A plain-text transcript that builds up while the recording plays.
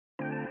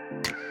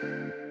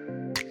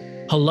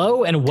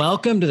Hello and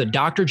welcome to the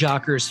Dr.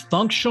 Jocker's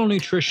Functional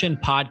Nutrition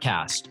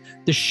Podcast,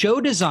 the show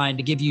designed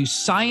to give you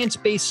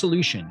science-based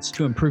solutions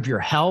to improve your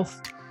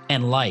health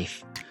and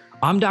life.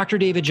 I'm Dr.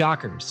 David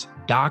Jockers,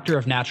 doctor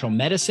of natural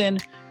medicine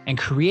and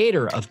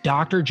creator of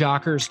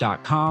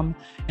drjockers.com,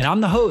 and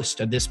I'm the host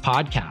of this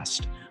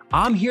podcast.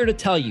 I'm here to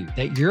tell you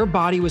that your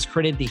body was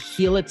created to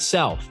heal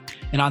itself,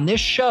 and on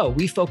this show,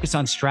 we focus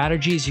on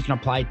strategies you can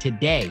apply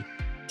today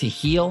to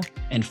heal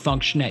and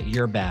function at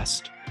your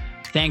best.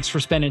 Thanks for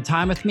spending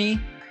time with me,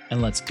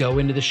 and let's go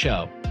into the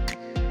show.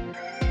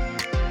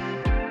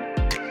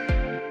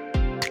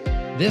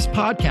 This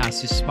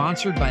podcast is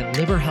sponsored by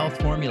Liver Health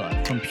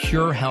Formula from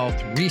Pure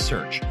Health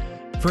Research.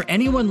 For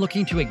anyone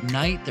looking to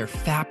ignite their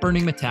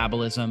fat-burning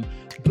metabolism,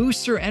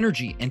 boost their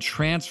energy, and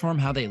transform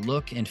how they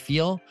look and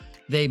feel,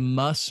 they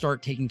must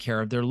start taking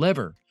care of their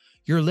liver.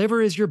 Your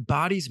liver is your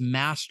body's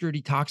master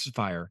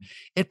detoxifier.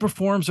 It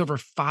performs over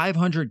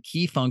 500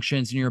 key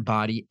functions in your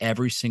body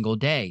every single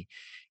day.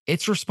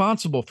 It's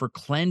responsible for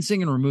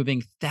cleansing and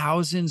removing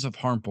thousands of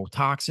harmful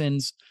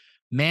toxins,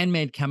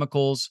 man-made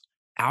chemicals,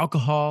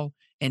 alcohol,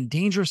 and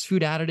dangerous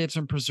food additives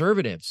and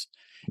preservatives.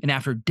 And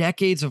after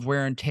decades of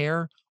wear and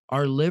tear,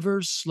 our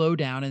livers slow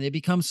down and they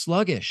become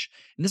sluggish.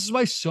 And this is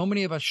why so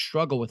many of us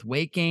struggle with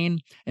weight gain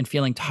and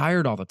feeling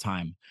tired all the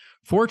time.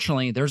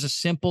 Fortunately, there's a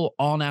simple,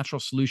 all-natural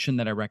solution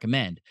that I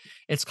recommend.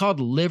 It's called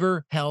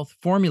Liver Health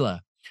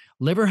Formula.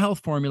 Liver Health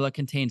Formula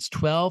contains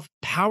 12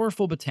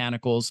 powerful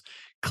botanicals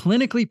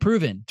clinically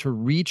proven to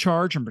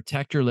recharge and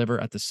protect your liver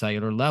at the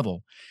cellular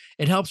level.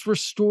 It helps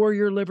restore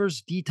your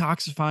liver's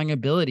detoxifying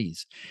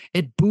abilities.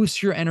 It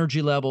boosts your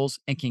energy levels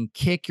and can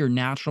kick your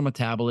natural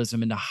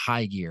metabolism into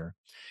high gear.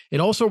 It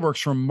also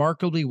works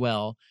remarkably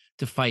well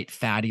to fight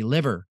fatty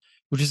liver,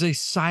 which is a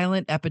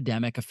silent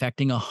epidemic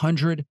affecting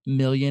 100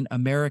 million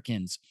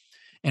Americans.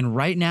 And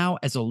right now,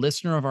 as a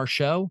listener of our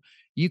show,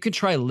 you can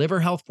try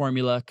Liver Health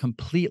Formula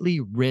completely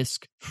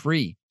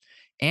risk-free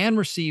and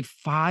receive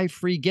 5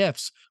 free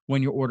gifts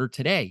when you order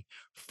today.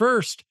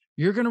 First,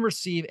 you're going to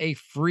receive a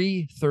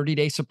free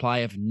 30-day supply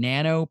of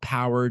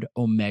nano-powered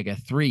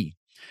omega-3.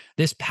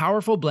 This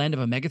powerful blend of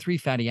omega-3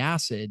 fatty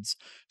acids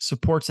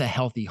supports a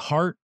healthy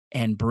heart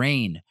and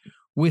brain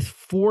with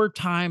 4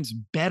 times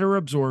better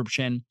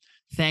absorption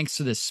thanks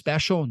to this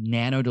special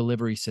nano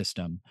delivery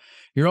system.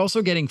 You're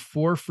also getting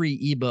 4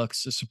 free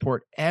ebooks to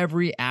support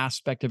every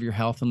aspect of your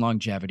health and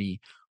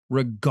longevity,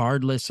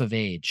 regardless of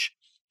age.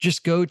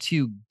 Just go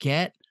to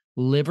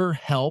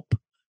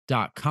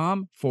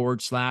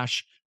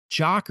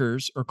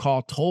getliverhelp.com/jockers or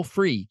call toll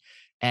free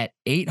at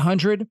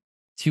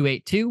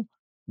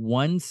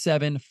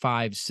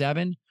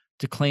 800-282-1757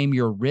 to claim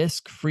your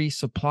risk-free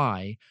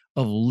supply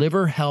of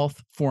Liver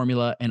Health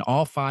Formula and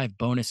all 5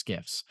 bonus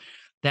gifts.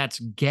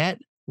 That's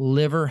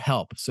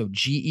GetLiverHelp. So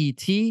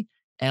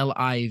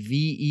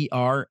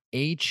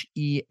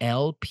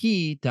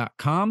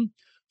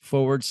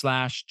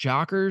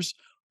GetLiverhelp.com/jockers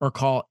or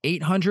call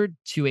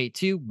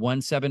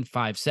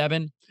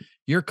 800-282-1757.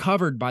 You're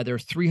covered by their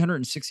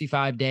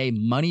 365-day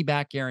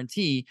money-back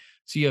guarantee,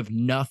 so you have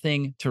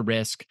nothing to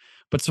risk.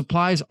 But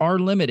supplies are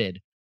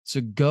limited, so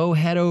go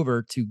head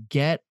over to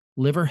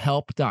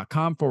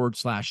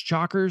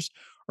getliverhelp.com/jockers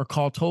or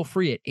call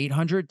toll-free at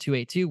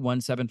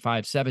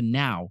 800-282-1757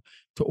 now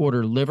to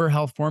order Liver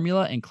Health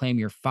Formula and claim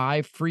your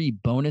 5 free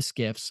bonus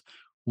gifts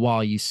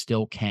while you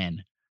still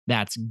can.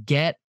 That's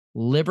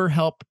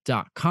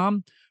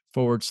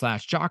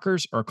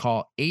getliverhelp.com/jockers or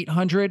call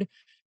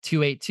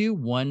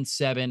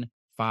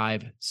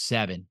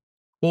 800-282-1757.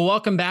 Well,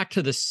 welcome back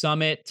to the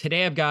summit.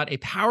 Today, I've got a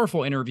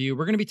powerful interview.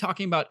 We're going to be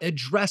talking about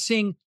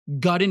addressing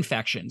gut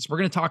infections. We're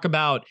going to talk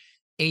about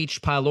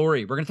H.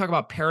 pylori. We're going to talk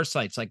about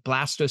parasites like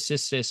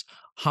Blastocystis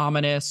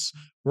hominis.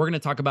 We're going to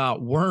talk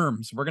about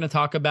worms. We're going to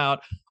talk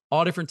about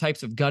all different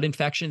types of gut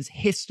infections,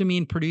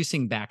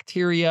 histamine-producing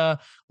bacteria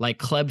like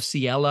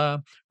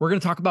Klebsiella. We're going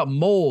to talk about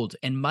mold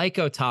and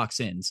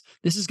mycotoxins.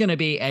 This is going to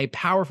be a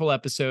powerful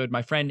episode.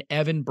 My friend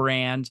Evan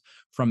Brand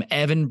from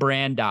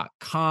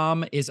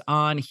evanbrand.com is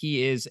on.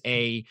 He is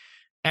an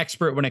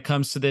expert when it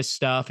comes to this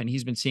stuff, and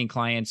he's been seeing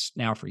clients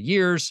now for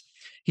years.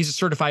 He's a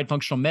certified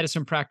functional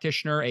medicine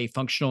practitioner, a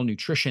functional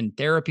nutrition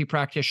therapy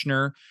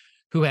practitioner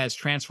who has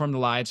transformed the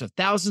lives of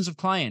thousands of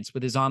clients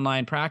with his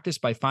online practice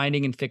by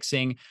finding and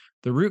fixing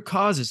the root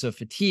causes of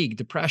fatigue,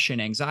 depression,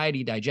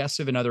 anxiety,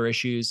 digestive, and other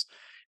issues.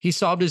 He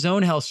solved his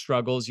own health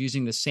struggles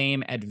using the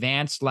same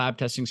advanced lab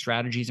testing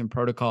strategies and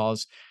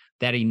protocols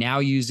that he now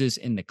uses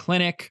in the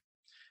clinic.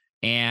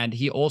 And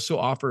he also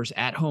offers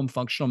at-home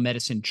functional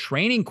medicine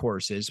training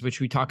courses, which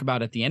we talk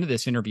about at the end of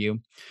this interview,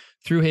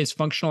 through his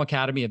Functional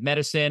Academy of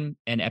Medicine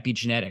and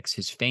Epigenetics,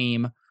 his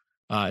FAME.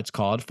 It's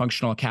called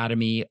Functional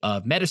Academy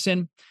of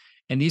Medicine.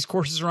 And these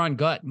courses are on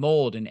gut,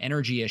 mold, and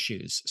energy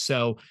issues.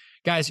 So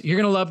guys, you're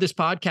going to love this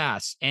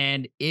podcast.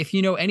 And if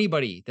you know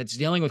anybody that's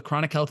dealing with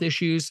chronic health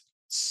issues,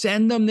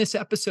 send them this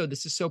episode.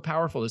 This is so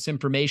powerful, this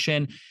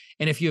information.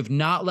 And if you have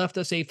not left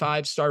us a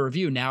 5-star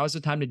review, now is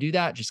the time to do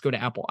that. Just go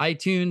to Apple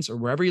iTunes or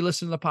wherever you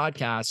listen to the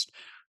podcast,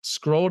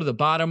 scroll to the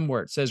bottom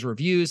where it says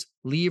reviews,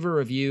 leave a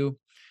review.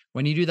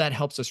 When you do that,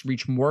 helps us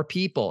reach more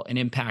people and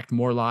impact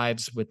more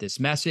lives with this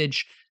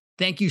message.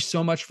 Thank you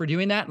so much for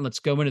doing that. And let's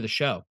go into the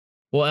show.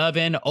 Well,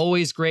 Evan,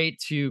 always great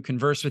to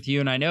converse with you.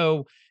 And I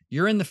know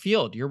you're in the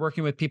field, you're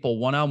working with people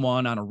one on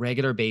one on a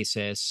regular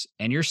basis,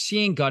 and you're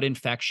seeing gut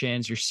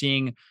infections, you're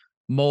seeing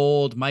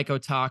mold,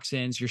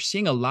 mycotoxins, you're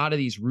seeing a lot of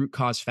these root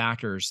cause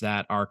factors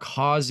that are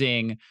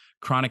causing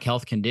chronic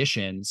health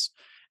conditions.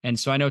 And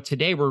so I know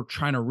today we're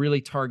trying to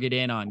really target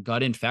in on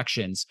gut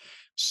infections.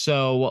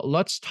 So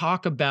let's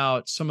talk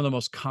about some of the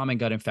most common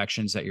gut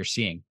infections that you're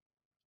seeing.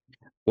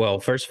 Well,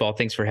 first of all,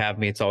 thanks for having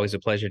me. It's always a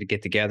pleasure to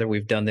get together.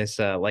 We've done this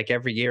like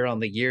every year on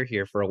the year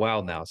here for a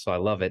while now, so I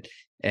love it.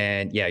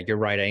 And yeah, you're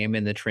right. I am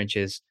in the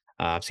trenches.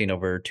 I've seen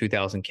over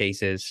 2,000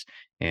 cases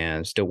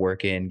and still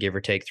working, give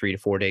or take 3 to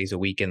 4 days a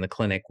week in the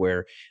clinic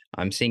where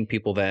I'm seeing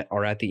people that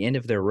are at the end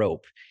of their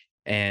rope.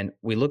 And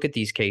we look at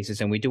these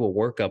cases and we do a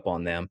workup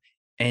on them.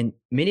 And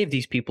many of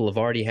these people have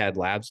already had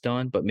labs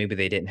done, but maybe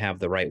they didn't have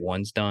the right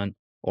ones done,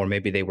 or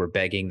maybe they were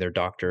begging their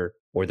doctor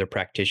or their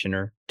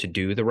practitioner to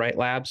do the right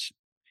labs,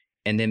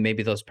 and then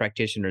maybe those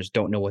practitioners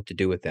don't know what to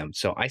do with them.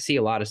 So I see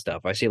a lot of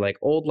stuff. I see like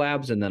old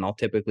labs, and then I'll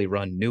typically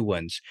run new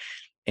ones.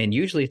 And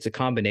usually it's a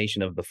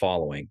combination of the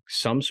following: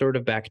 some sort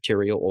of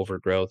bacterial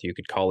overgrowth. You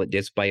could call it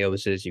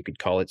dysbiosis, you could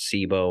call it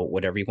SIBO,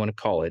 whatever you want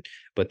to call it.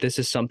 But this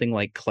is something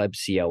like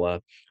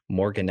Klebsiella,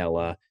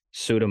 Morganella,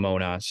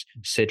 Pseudomonas,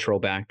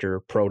 Citrobacter,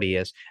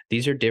 Proteus.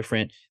 These are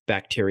different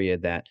bacteria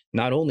that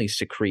not only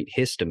secrete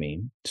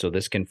histamine, so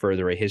this can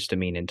further a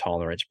histamine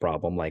intolerance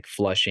problem like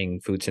flushing,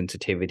 food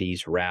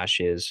sensitivities,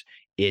 rashes,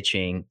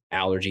 itching,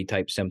 allergy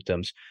type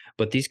symptoms,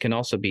 but these can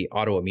also be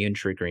autoimmune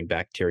triggering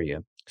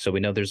bacteria. So we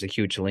know there's a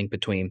huge link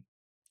between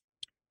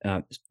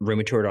uh,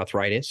 rheumatoid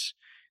arthritis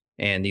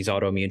and these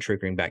autoimmune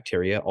triggering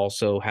bacteria.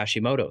 Also,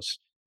 Hashimoto's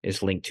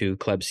is linked to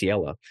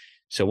Klebsiella.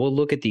 So we'll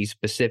look at the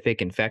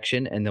specific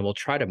infection and then we'll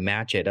try to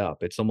match it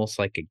up. It's almost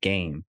like a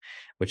game,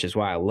 which is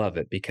why I love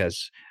it,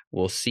 because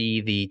we'll see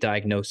the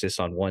diagnosis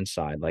on one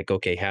side, like,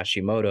 okay,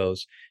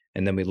 Hashimoto's.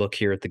 And then we look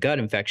here at the gut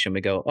infection.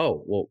 We go,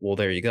 oh, well,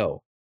 there you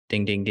go.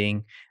 Ding, ding,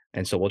 ding.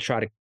 And so we'll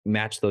try to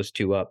match those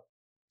two up,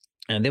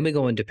 and then we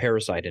go into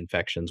parasite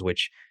infections,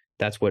 which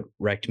that's what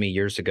wrecked me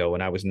years ago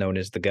when I was known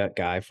as the gut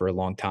guy for a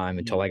long time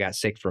until I got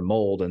sick from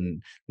mold.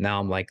 And now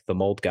I'm like the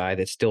mold guy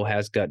that still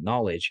has gut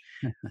knowledge.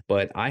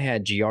 But I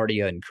had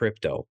Giardia and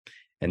Crypto,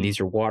 and Mm. these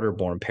are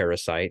waterborne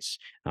parasites.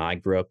 I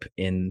grew up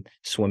in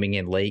swimming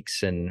in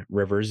lakes and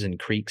rivers and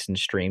creeks and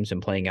streams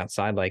and playing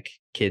outside like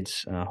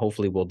kids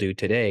hopefully will do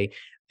today.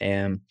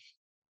 And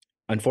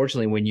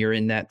unfortunately, when you're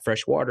in that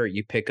fresh water,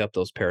 you pick up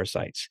those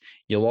parasites.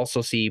 You'll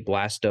also see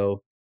blasto,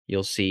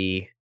 you'll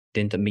see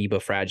Dentamoeba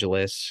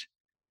fragilis,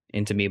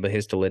 Entamoeba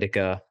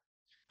histolytica,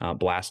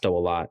 blasto a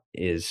lot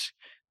is,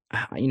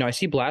 I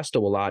see blasto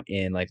a lot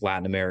in like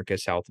Latin America,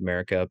 South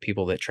America,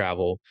 people that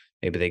travel,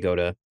 maybe they go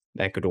to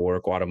Ecuador,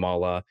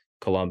 Guatemala,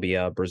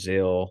 Colombia,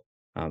 Brazil,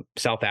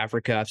 South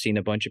Africa. I've seen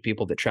a bunch of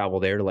people that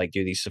travel there to like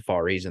do these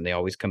safaris and they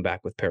always come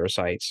back with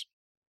parasites.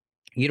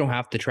 You don't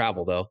have to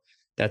travel though.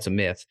 That's a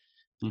myth.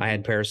 I Mhm.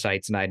 had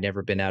parasites and I had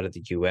never been out of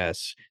the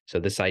US. So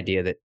this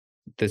idea that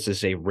this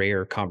is a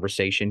rare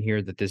conversation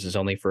here, that this is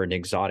only for an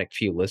exotic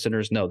few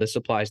listeners. No, this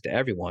applies to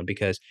everyone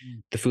because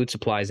Mm. the food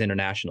supply is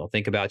international.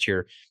 Think about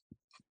your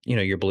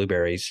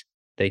blueberries.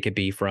 They could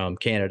be from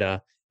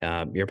Canada.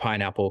 Your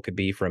pineapple could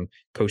be from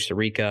Costa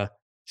Rica.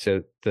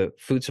 So the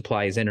food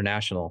supply is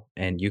international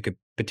and you could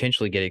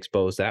potentially get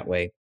exposed that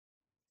way.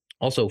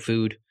 Also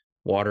food,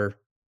 water,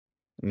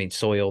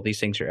 soil, these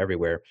things are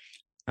everywhere.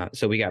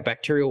 So we got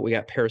bacterial, we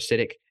got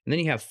parasitic, and then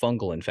you have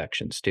fungal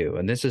infections too.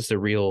 And this is the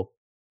real,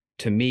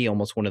 to me,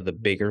 almost one of the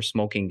bigger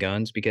smoking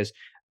guns because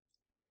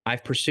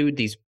I've pursued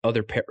these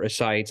other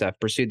parasites, I've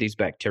pursued these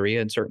bacteria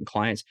in certain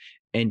clients,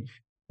 and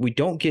we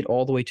don't get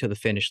all the way to the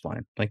finish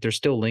line. Like there's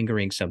still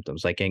lingering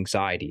symptoms like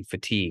anxiety,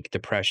 fatigue,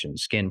 depression,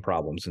 skin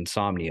problems,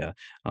 insomnia,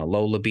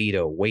 low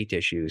libido, weight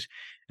issues.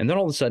 And then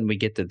all of a sudden we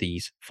get to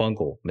these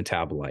fungal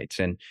metabolites.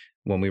 And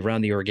when we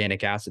run the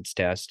organic acids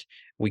test,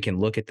 we can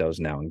look at those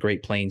now. And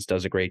Great Plains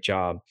does a great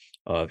job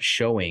of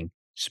showing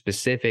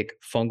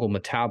specific fungal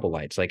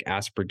metabolites like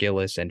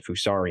aspergillus and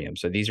fusarium.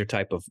 So these are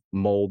type of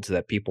molds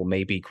that people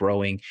may be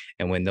growing,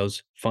 and when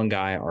those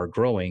fungi are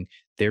growing,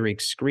 they're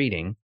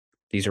excreting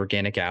these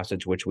organic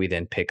acids, which we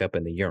then pick up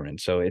in the urine.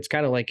 So it's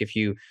kind of like if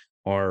you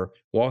are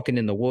walking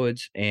in the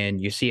woods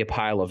and you see a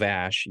pile of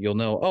ash, you'll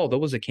know, oh, there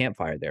was a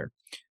campfire there.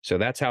 So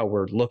that's how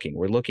we're looking.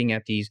 We're looking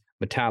at these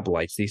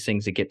metabolites, these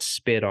things that get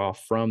spit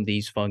off from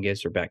these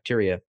fungus or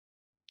bacteria,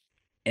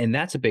 and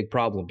that's a big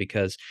problem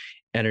because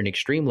at an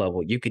extreme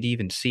level, you could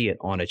even see it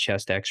on a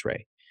chest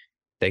x-ray.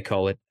 They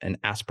call it an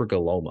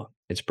aspergilloma.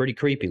 It's pretty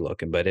creepy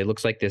looking, but it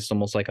looks like this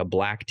almost like a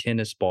black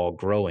tennis ball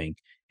growing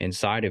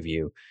inside of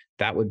you.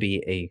 That would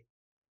be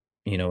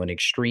an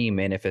extreme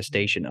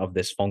manifestation of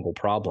this fungal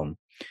problem.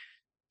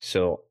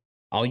 So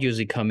I'll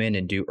usually come in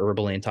and do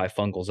herbal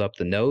antifungals up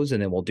the nose,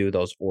 and then we'll do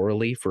those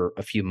orally for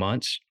a few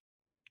months.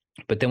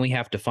 But then we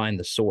have to find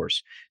the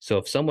source. So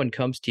if someone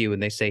comes to you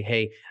and they say,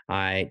 "Hey,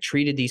 I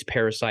treated these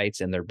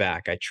parasites and they're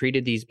back. I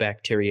treated these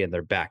bacteria and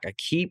they're back. I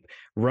keep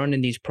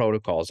running these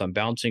protocols. I'm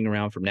bouncing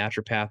around from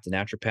naturopath to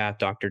naturopath,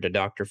 doctor to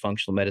doctor,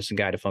 functional medicine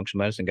guy to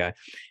functional medicine guy,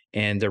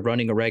 and they're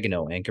running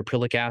oregano and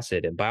caprylic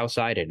acid and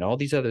biocidin and all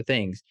these other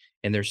things,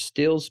 and they're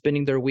still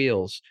spinning their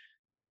wheels."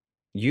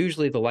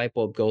 Usually the light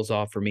bulb goes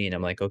off for me, and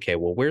I'm like, "Okay,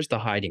 well, where's the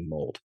hiding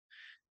mold?"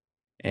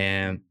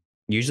 And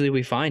usually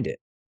we find it.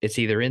 It's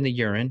either in the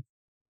urine,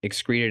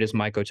 excreted as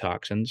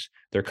mycotoxins,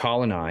 they're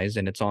colonized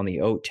and it's on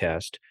the oat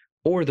test,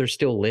 or they're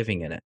still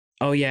living in it.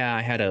 Oh, yeah,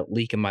 I had a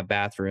leak in my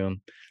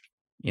bathroom.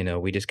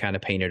 We just kind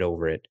of painted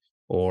over it.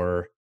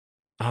 Or,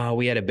 oh,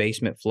 we had a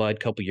basement flood a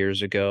couple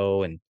years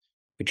ago and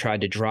we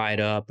tried to dry it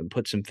up and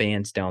put some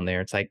fans down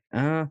there. It's like,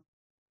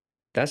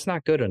 that's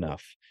not good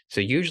enough. So,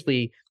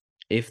 usually,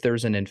 if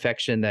there's an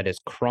infection that is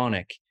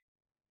chronic,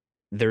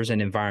 there's an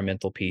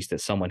environmental piece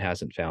that someone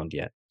hasn't found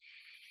yet.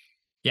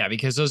 Yeah,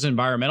 because those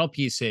environmental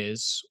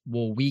pieces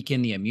will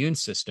weaken the immune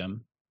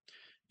system.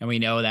 And we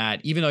know that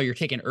even though you're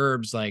taking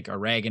herbs like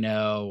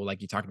oregano,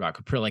 like you talked about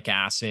caprylic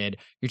acid,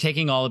 you're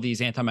taking all of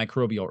these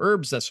antimicrobial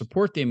herbs that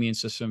support the immune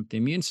system. The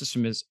immune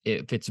system is,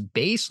 if its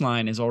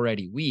baseline is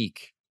already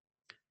weak,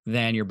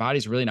 then your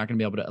body's really not going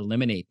to be able to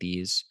eliminate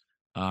these.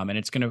 And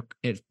it's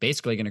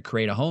basically going to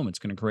create a home. It's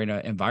going to create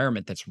an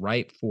environment that's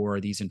ripe for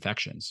these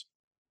infections.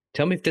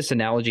 Tell me if this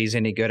analogy is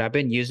any good. I've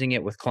been using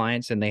it with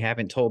clients and they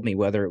haven't told me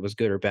whether it was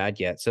good or bad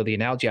yet. So the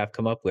analogy I've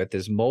come up with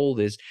is mold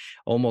is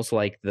almost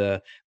like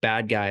the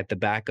bad guy at the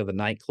back of the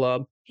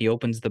nightclub. He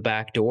opens the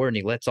back door and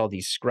he lets all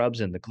these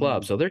scrubs in the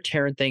club. Mm. So they're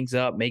tearing things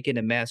up, making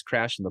a mess,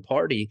 crashing the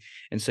party.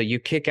 And so you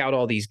kick out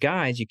all these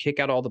guys, you kick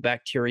out all the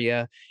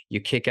bacteria,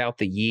 you kick out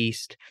the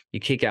yeast,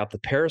 you kick out the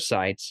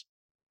parasites,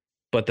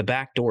 but the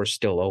back door is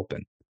still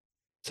open.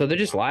 So they're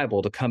just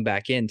liable to come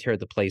back in, tear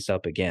the place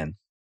up again.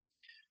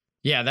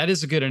 Yeah, that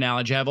is a good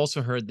analogy. I've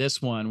also heard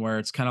this one where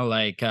it's kind of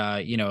like,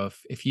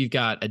 if you've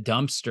got a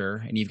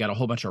dumpster and you've got a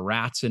whole bunch of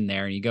rats in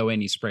there and you go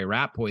in, you spray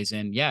rat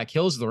poison. Yeah, it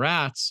kills the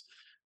rats,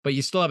 but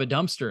you still have a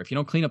dumpster. If you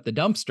don't clean up the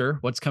dumpster,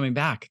 what's coming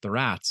back? The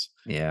rats,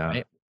 Yeah,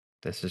 right?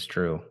 this is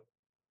true.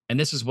 And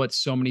this is what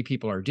so many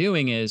people are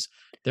doing is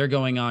they're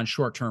going on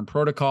short-term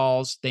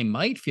protocols. They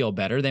might feel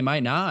better, they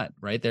might not,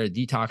 right? Their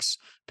detox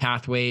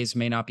pathways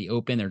may not be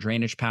open, their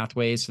drainage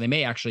pathways. So they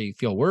may actually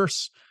feel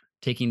worse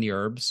taking the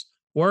herbs.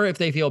 Or if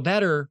they feel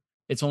better,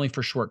 it's only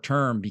for short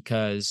term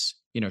because,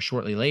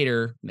 shortly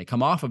later, when they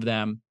come off of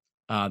them,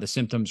 the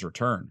symptoms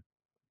return.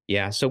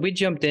 Yeah. So we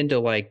jumped into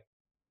like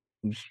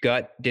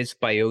gut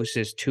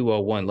dysbiosis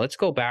 201. Let's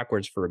go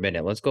backwards for a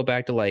minute. Let's go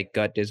back to like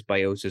gut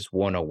dysbiosis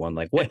 101.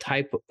 Like what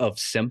type of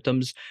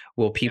symptoms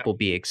will Yeah. people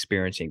be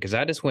experiencing? Because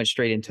I just went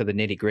straight into the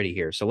nitty gritty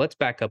here. So let's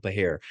back up a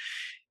hair.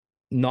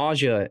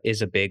 Nausea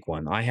is a big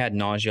one. I had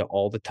nausea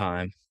all the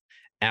time.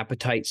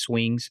 Appetite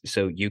swings.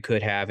 So you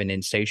could have an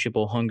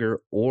insatiable hunger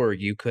or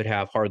you could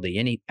have hardly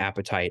any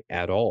appetite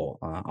at all.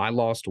 I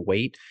lost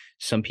weight.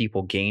 Some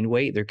people gain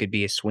weight. There could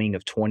be a swing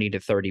of 20 to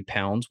 30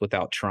 pounds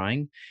without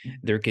trying.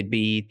 There could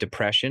be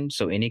depression.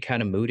 So any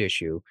kind of mood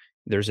issue.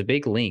 There's a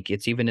big link.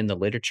 It's even in the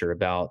literature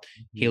about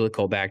Mhm.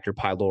 Helicobacter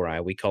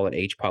pylori. We call it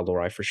H.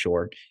 pylori for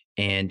short,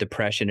 and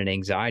depression and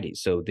anxiety.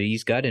 So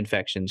these gut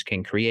infections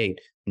can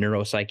create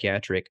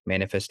neuropsychiatric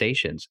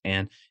manifestations.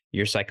 And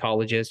your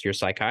psychologist, your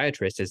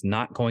psychiatrist is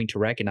not going to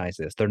recognize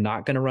this. They're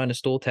not going to run a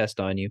stool test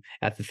on you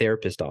at the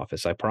therapist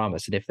office, I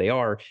promise. And if they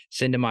are,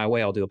 send them my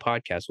way. I'll do a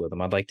podcast with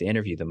them. I'd like to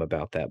interview them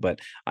about that. But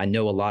I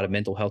know a lot of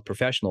mental health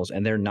professionals,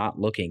 and they're not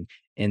looking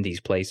in these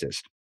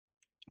places.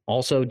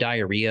 Also,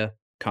 diarrhea,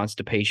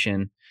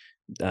 constipation,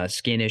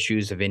 skin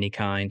issues of any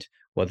kind,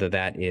 whether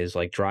that is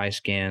like dry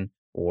skin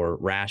or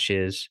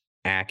rashes,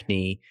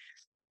 acne,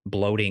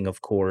 bloating,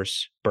 of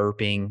course,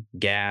 burping,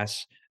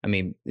 gas. I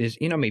mean,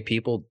 I mean,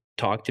 people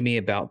talk to me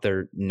about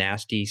their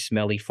nasty,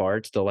 smelly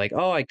farts. They're like,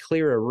 oh, I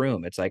clear a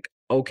room. It's like,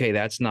 okay,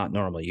 that's not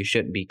normal. You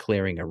shouldn't be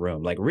clearing a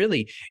room. Like,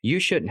 really, you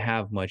shouldn't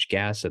have much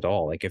gas at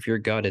all. Like, if your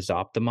gut is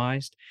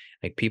optimized,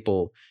 like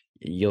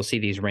you'll see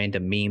these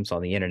random memes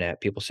on the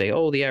internet. People say,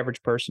 oh, the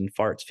average person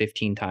farts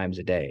 15 times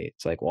a day.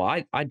 It's like,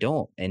 well, I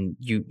don't. And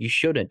you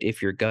shouldn't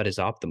if your gut is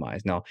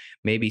optimized. Now,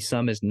 maybe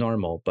some is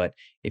normal, but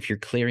if you're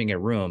clearing a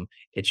room,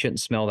 it shouldn't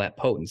smell that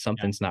potent. Yeah.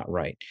 Something's not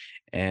right.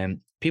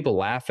 And people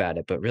laugh at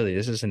it, but really,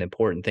 this is an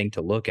important thing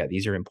to look at.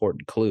 These are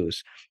important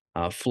clues.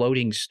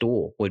 Floating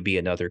stool would be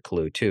another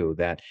clue, too,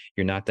 that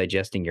you're not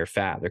digesting your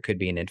fat. There could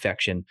be an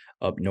infection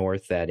up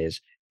north that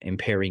is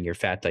impairing your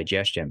fat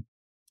digestion.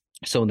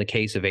 So in the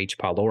case of H.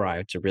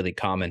 pylori, it's a really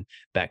common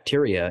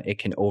bacteria. It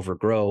can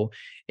overgrow.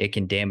 It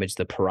can damage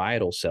the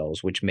parietal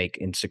cells, which make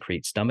and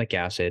secrete stomach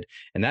acid,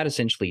 and that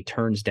essentially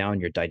turns down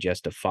your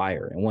digestive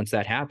fire. And once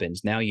that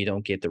happens, now you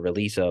don't get the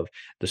release of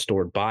the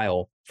stored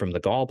bile from the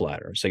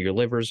gallbladder. So your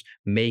liver's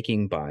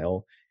making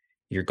bile,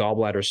 your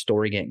gallbladder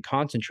storing it and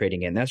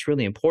concentrating it. And that's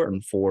really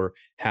important for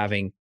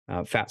having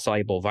fat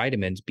soluble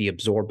vitamins be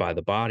absorbed by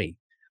the body.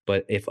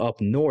 But if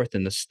up north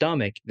in the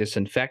stomach, this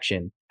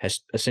infection has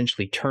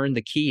essentially turned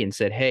the key and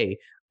said, hey,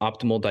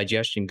 optimal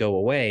digestion, go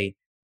away.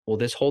 Well,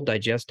 this whole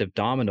digestive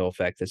domino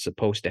effect that's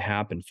supposed to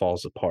happen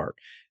falls apart.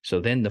 So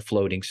then the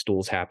floating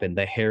stools happen,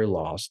 the hair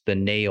loss, the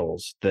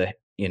nails, the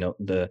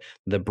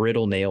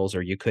brittle nails,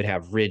 or you could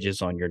have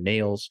ridges on your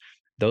nails.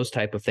 Those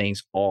type of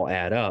things all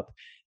add up.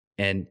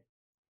 And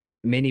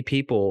many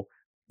people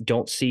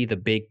don't see the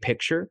big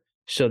picture.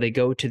 So they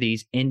go to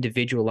these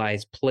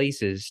individualized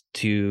places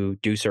to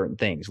do certain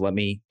things. Let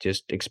me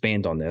just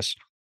expand on this.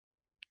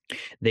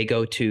 They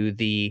go to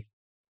the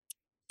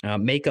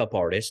makeup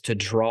artist to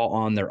draw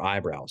on their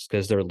eyebrows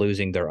because they're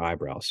losing their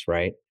eyebrows,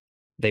 right?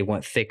 They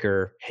want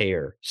thicker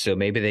hair. So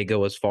maybe they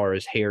go as far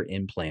as hair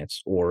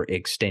implants or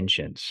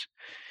extensions,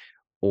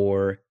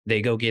 or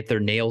they go get their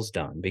nails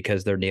done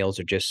because their nails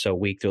are just so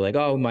weak. They're like,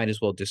 oh, might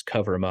as well just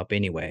cover them up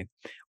anyway.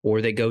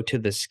 Or they go to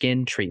the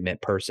skin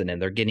treatment person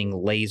and they're getting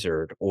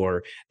lasered,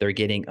 or they're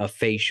getting a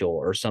facial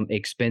or some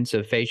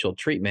expensive facial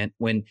treatment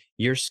when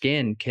your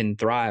skin can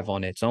thrive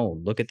on its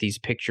own. Look at these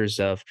pictures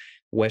of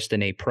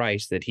Weston A.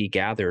 Price that he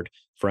gathered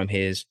from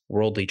his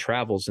worldly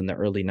travels in the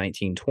early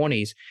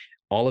 1920s.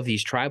 All of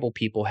these tribal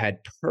people had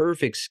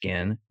perfect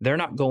skin. They're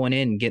not going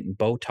in and getting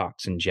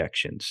Botox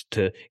injections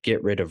to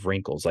get rid of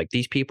wrinkles. Like,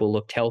 these people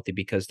looked healthy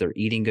because they're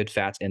eating good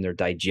fats and they're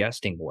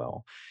digesting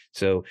well.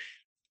 So,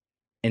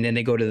 and then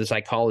they go to the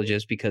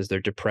psychologist because they're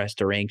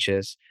depressed or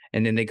anxious.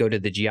 And then they go to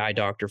the GI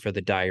doctor for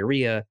the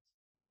diarrhea.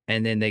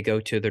 And then they go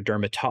to their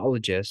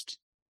dermatologist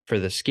for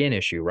the skin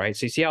issue, right?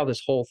 So you see how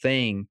this whole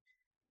thing,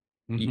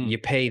 Hmm. you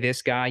pay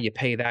this guy, you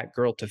pay that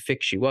girl to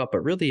fix you up.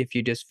 But really, if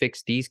you just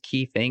fix these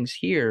key things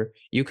here,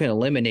 you can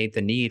eliminate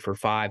the need for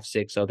 5,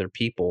 6 other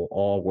people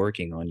all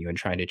working on you and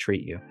trying to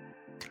treat you.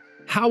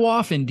 How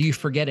often do you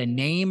forget a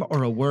name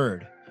or a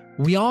word?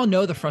 We all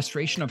know the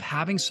frustration of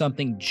having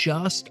something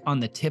just on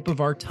the tip of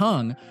our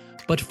tongue,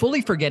 but fully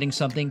forgetting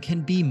something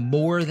can be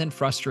more than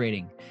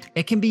frustrating.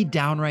 It can be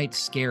downright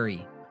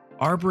scary.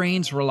 Our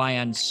brains rely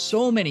on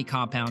so many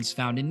compounds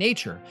found in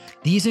nature.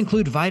 These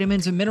include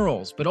vitamins and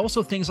minerals, but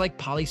also things like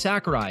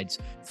polysaccharides,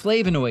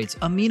 flavonoids,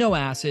 amino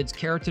acids,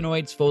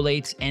 carotenoids,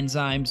 folates,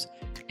 enzymes,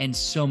 and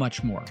so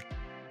much more.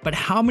 But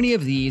how many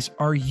of these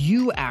are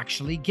you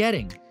actually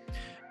getting?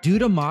 Due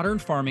to modern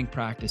farming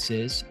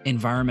practices,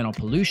 environmental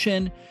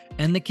pollution,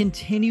 and the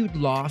continued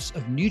loss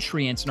of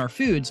nutrients in our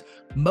foods,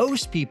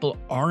 most people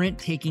aren't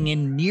taking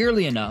in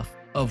nearly enough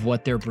of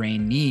what their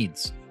brain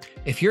needs.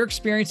 If you're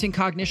experiencing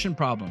cognition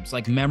problems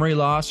like memory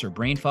loss or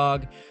brain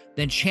fog,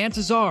 then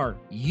chances are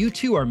you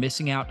too are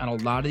missing out on a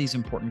lot of these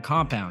important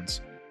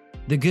compounds.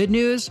 The good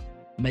news: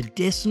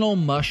 medicinal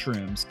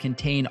mushrooms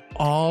contain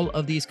all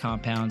of these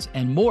compounds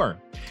and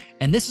more.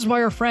 And this is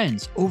why our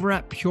friends over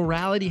at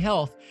Purality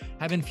Health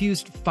have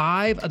infused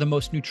 5 of the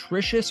most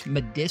nutritious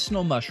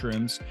medicinal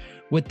mushrooms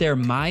with their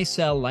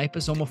MyCell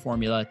liposomal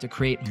formula to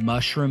create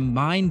Mushroom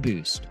Mind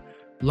Boost.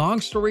 Long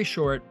story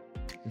short,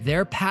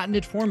 their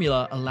patented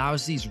formula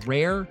allows these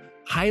rare,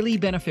 highly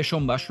beneficial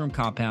mushroom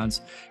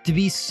compounds to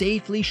be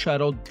safely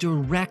shuttled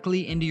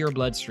directly into your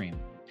bloodstream.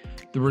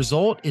 The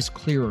result is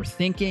clearer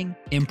thinking,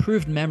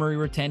 improved memory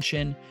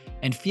retention,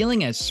 and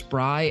feeling as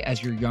spry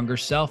as your younger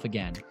self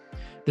again.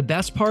 The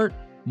best part: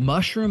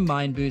 Mushroom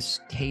Mind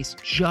Boost tastes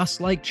just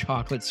like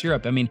chocolate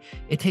syrup. I mean,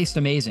 it tastes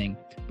amazing,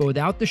 but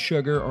without the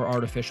sugar or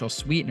artificial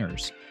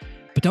sweeteners.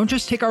 But don't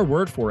just take our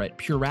word for it.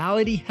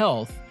 Purality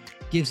Health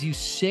gives you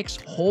 6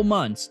 whole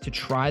months to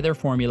try their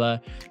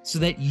formula so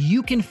that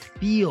you can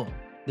feel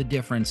the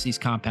difference these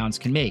compounds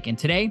can make. And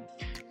today,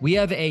 we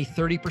have a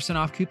 30%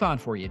 off coupon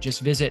for you.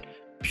 Just visit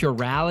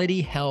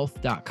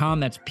puralityhealth.com.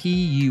 That's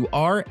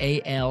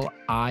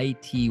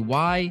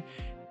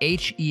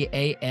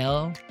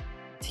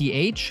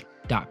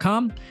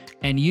PURALITYHEALTH.com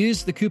and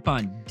use the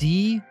coupon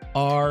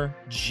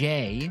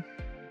DRJ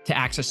to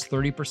access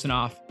 30%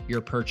 off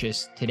your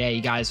purchase today.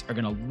 You guys are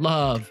going to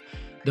love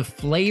the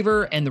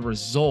flavor and the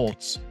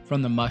results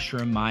from the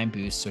Mushroom Mind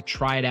Boost. So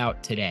try it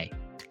out today.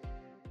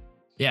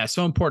 Yeah,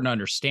 so important to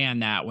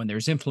understand that when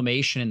there's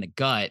inflammation in the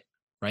gut,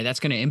 right, that's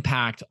going to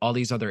impact all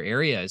these other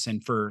areas.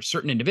 And for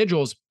certain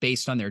individuals,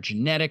 based on their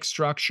genetic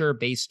structure,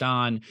 based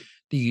on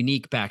the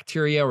unique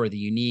bacteria or the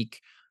unique,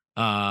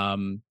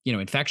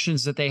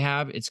 infections that they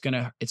have, it's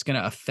gonna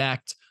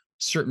affect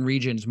certain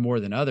regions more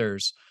than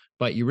others.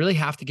 But you really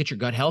have to get your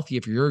gut healthy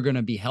if you're going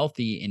to be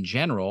healthy in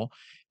general.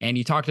 And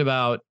you talked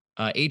about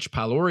H.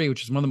 pylori,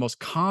 which is one of the most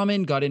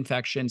common gut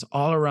infections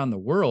all around the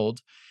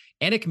world.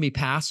 And it can be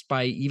passed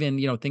by even,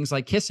 things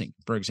like kissing,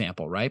 for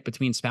example, right?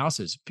 Between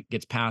spouses,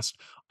 gets passed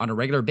on a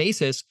regular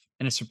basis,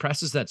 and it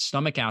suppresses that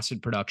stomach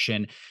acid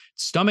production.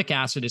 Stomach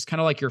acid is kind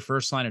of like your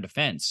first line of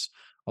defense.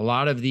 A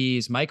lot of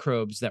these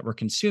microbes that we're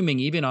consuming,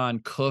 even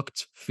on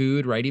cooked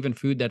food, right? Even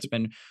food that's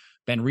been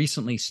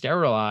recently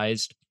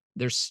sterilized,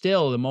 there's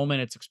still, the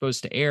moment it's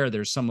exposed to air,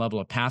 there's some level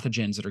of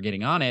pathogens that are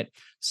getting on it.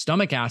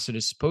 Stomach acid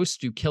is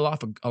supposed to kill off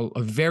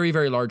a very,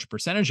 very large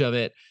percentage of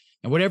it.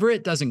 And whatever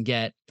it doesn't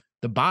get,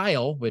 the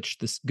bile, which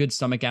this good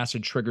stomach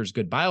acid triggers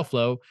good bile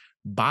flow,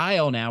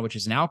 bile now, which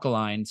is an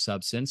alkaline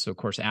substance. So of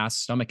course,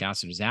 stomach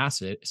acid is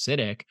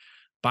acidic.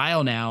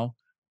 Bile now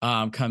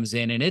comes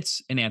in, and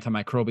it's an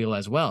antimicrobial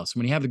as well. So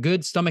when you have the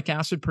good stomach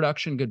acid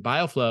production, good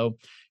bile flow,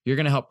 you're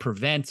going to help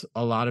prevent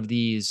a lot of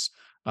these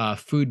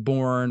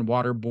foodborne,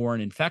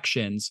 waterborne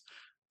infections.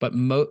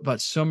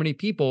 But so many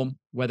people,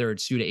 whether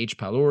it's due to H.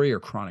 pylori or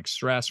chronic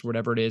stress,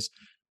 whatever it is,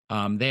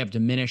 they have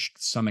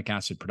diminished stomach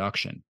acid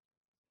production.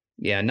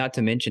 Yeah, not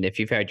to mention if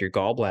you've had your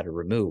gallbladder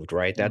removed,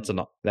 right?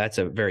 Mm, That's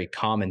a very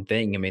common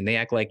thing. I mean, they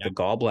act like yeah, the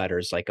gallbladder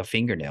is like a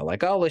fingernail,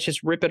 like, oh, let's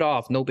just rip it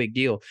off, no big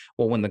deal.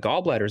 Well, when the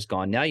gallbladder's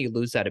gone, now you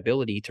lose that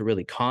ability to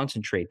really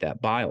concentrate that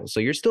bile. So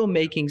you're still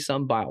making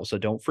some bile. So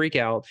don't freak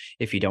out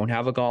if you don't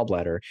have a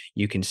gallbladder.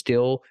 You can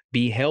still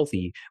be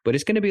healthy, but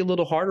it's going to be a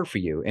little harder for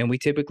you. And we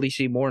typically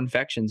see more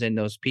infections in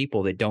those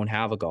people that don't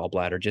have a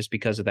gallbladder just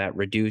because of that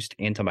reduced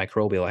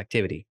antimicrobial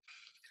activity.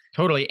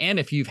 totally. And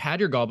if you've had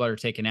your gallbladder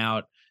taken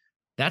out,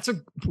 that's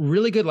a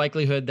really good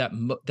likelihood that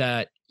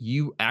that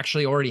you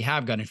actually already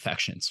have gut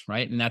infections,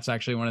 right? And that's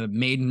actually one of the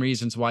main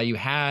reasons why you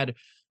had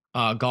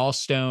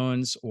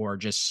gallstones or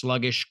just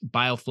sluggish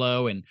bile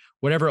flow and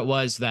whatever it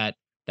was that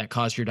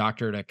caused your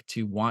doctor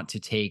to want to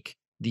take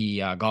the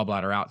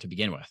gallbladder out to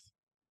begin with.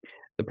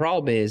 The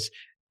problem is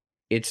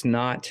it's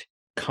not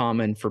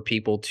common for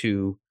people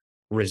to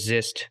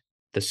resist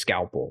the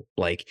scalpel.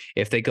 Like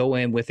if they go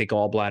in with a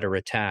gallbladder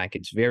attack,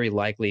 it's very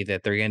likely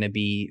that they're going to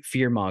be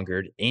fear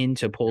mongered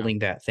into Yeah. pulling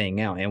that thing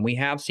out. And we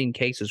have seen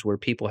cases where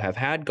people have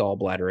had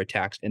gallbladder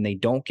attacks and they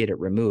don't get it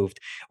removed.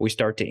 We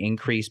start to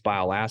increase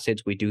bile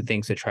acids. We do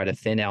things to try to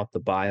thin out the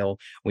bile.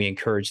 We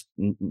encourage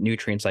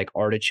nutrients like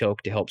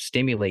artichoke to help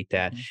stimulate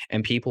that, Mhm.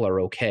 and people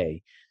are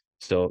okay.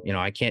 So,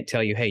 I can't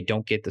tell you, hey,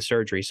 don't get the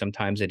surgery.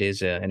 Sometimes it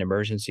is an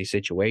emergency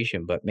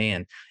situation. But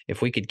man,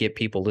 if we could get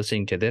people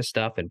listening to this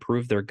stuff,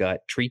 improve their gut,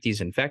 treat these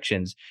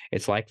infections,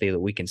 it's likely that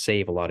we can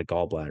save a lot of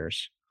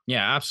gallbladders.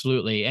 Yeah,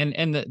 absolutely.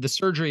 And the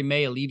surgery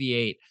may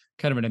alleviate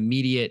kind of an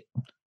immediate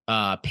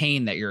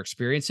pain that you're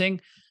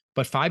experiencing,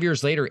 but 5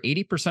 years later,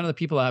 80% of the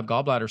people that have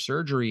gallbladder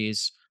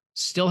surgeries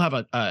still have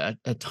a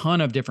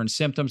ton of different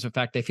symptoms. In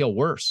fact, they feel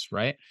worse,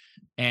 right?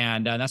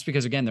 And that's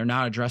because again, they're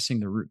not addressing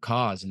the root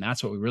cause, and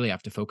that's what we really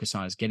have to focus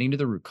on is getting to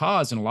the root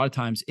cause. And a lot of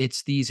times,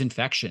 it's these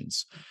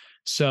infections.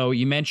 So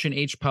you mentioned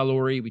H.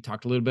 pylori. We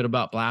talked a little bit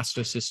about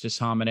blastocystis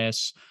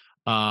hominis.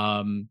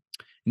 Um,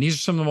 and these are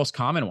some of the most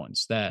common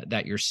ones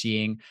that you're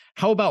seeing.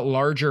 How about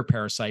larger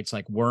parasites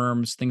like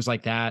worms, things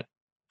like that?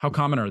 How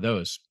common are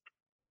those?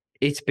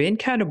 It's been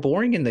kind of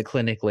boring in the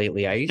clinic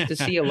lately. I used to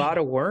see a lot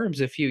of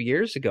worms a few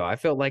years ago. I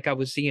felt like I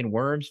was seeing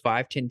worms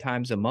 5, 10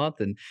 times a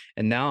month, and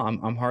now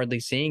I'm hardly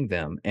seeing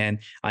them. And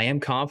I am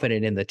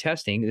confident in the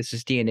testing. This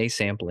is DNA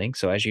sampling,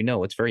 so as you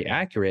know, it's very Yeah.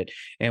 accurate.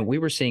 And we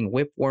were seeing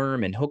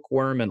whipworm and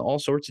hookworm and all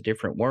sorts of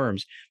different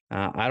worms.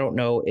 I don't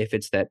know if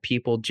it's that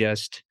people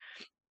just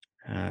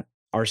uh,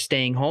 are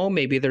staying home.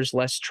 Maybe there's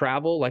less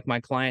travel. Like my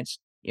clients,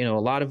 a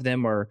lot of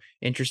them are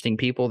interesting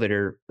people that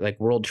are like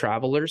world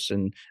travelers,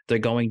 and they're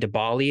going to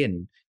Bali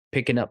and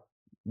picking up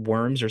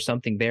worms or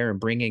something there and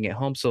bringing it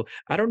home. So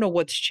I don't know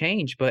what's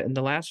changed, but in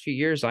the last few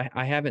years, I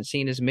haven't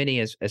seen as many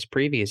as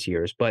previous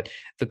years. But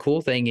the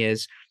cool thing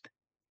is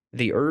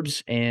the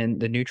herbs and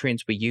the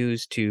nutrients we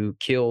use to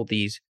kill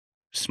these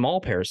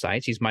small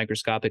parasites, these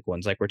microscopic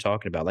ones, like we're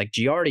talking about, like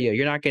Giardia,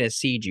 you're not going to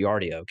see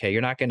Giardia. Okay.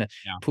 You're not going to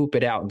Yeah. poop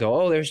it out and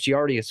go, oh, there's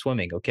Giardia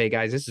swimming. Okay,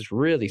 guys, this is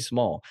really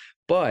small.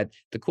 But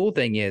the cool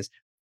thing is,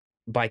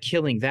 by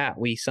killing that,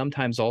 we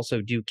sometimes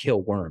also do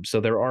kill worms. So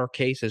there are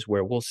cases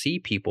where we'll see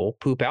people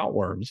poop out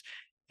worms,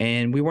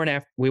 and we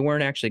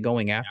weren't actually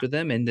going after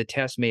them, and the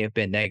test may have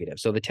been negative.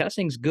 So the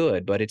testing's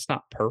good, but it's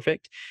not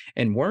perfect.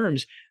 And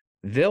worms,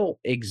 they'll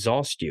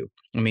exhaust you.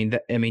 I mean,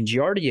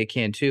 Giardia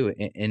can too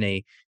in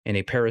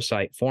a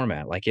parasite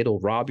format. Like it'll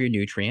rob your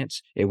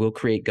nutrients. It will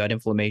create gut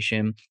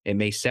inflammation. It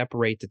may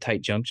separate the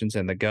tight junctions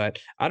in the gut.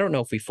 I don't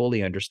know if we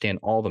fully understand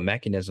all the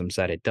mechanisms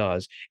that it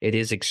does. It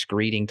is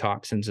excreting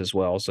toxins as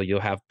well, so you'll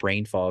have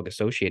brain fog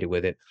associated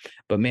with it.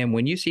 But man,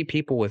 when you see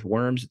people with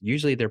worms,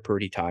 usually they're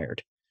pretty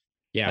tired.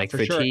 Yeah, Like for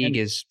sure. And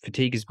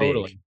fatigue is big.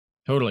 totally.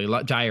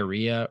 Totally.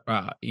 Diarrhea,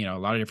 a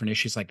lot of different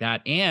issues like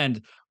that.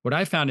 And what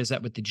I found is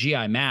that with the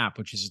GI map,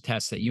 which is a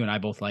test that you and I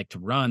both like to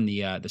run,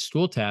 the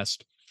stool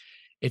test,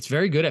 it's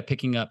very good at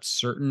picking up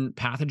certain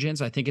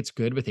pathogens. I think it's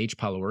good with H.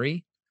 pylori.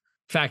 In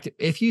fact,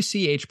 if you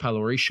see H.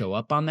 pylori show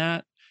up on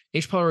that,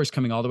 H. pylori is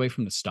coming all the way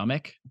from the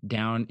stomach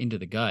down into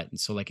the gut. And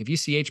so, like, if you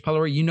see H.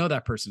 pylori, you know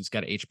that person's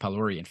got an H.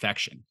 pylori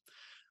infection.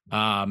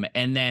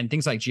 And then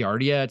things like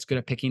Giardia, it's good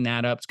at picking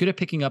that up. It's good at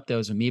picking up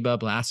those amoeba,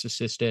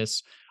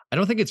 blastocystis. I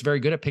don't think it's very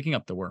good at picking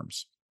up the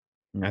worms.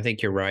 I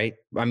think you're right.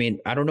 I mean,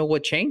 I don't know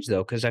what changed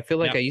though, because I feel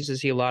like Yeah. I used to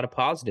see a lot of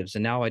positives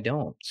and now I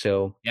don't.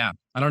 So Yeah.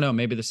 I don't know.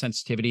 Maybe the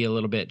sensitivity a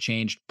little bit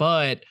changed,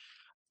 but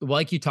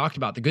like you talked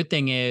about, the good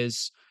thing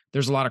is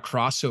there's a lot of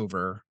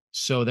crossover.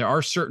 So there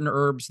are certain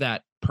herbs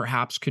that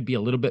perhaps could be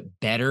a little bit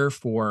better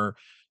for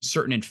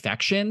certain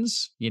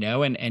infections,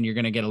 and you're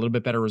going to get a little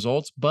bit better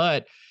results.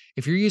 But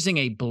if you're using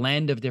a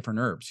blend of different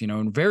herbs,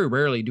 and very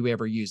rarely do we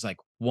ever use like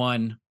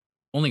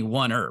only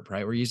one herb,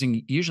 right? We're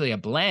using usually a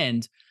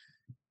blend.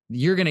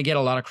 You're going to get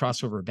a lot of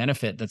crossover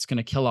benefit that's going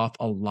to kill off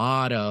a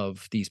lot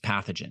of these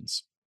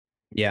pathogens.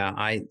 Yeah,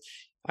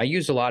 I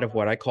use a lot of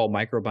what I call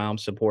microbiome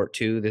support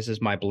too. This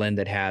is my blend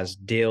that has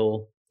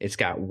dill, it's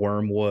got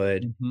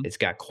wormwood, Hmm. it's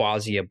got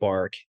quassia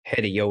bark,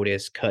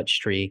 hediotis, cut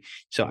tree.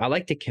 So I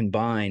like to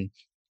combine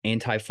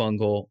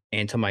antifungal,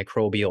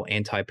 antimicrobial,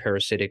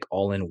 antiparasitic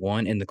all in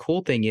one. And the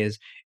cool thing is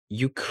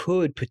you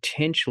could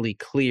potentially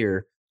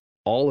clear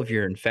all of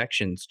your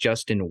infections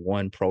just in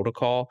one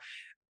protocol,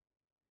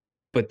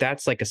 but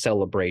that's like a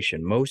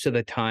celebration. Most of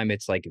the time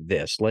it's like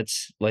this.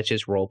 Let's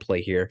just role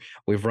play here.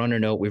 We've run a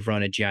note, we've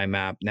run a GI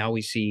map. Now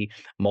we see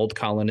mold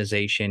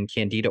colonization,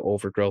 Candida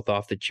overgrowth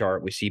off the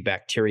chart. We see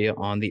bacteria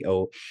on the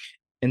oat.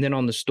 And then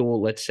on the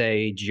stool, let's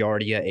say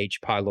Giardia, H.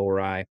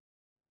 pylori,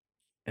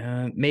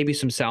 maybe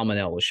some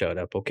salmonella showed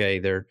up. Okay.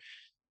 They're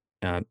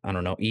I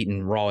don't know,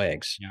 eating raw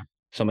eggs, Yeah.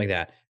 something like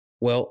that.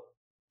 Well,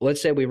 let's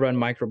say we run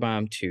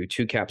microbiome to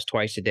 2 caps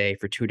twice a day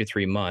for 2 to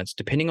 3 months.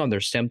 Depending on their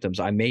symptoms,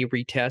 I may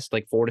retest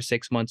like 4 to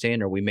 6 months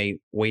in, or we may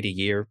wait a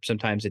year.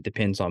 Sometimes it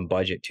depends on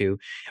budget too.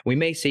 We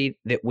may see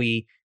that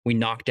we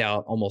knocked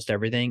out almost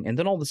everything, and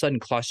then all of a sudden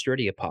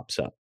Clostridia pops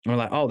up. And we're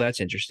like, oh, that's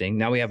interesting.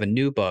 Now we have a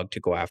new bug to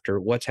go after.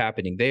 What's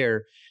happening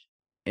there?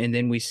 And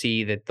then we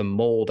see that the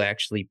mold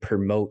actually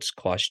promotes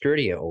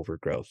Clostridia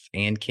overgrowth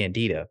and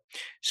Candida.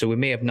 So we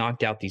may have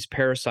knocked out these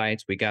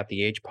parasites. We got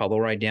the H.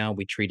 pylori down.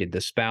 We treated the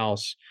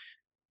spouse.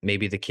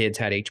 Maybe the kids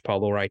had H.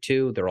 pylori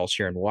too. They're all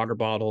sharing water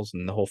bottles,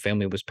 and the whole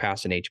family was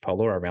passing H.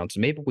 pylori around. So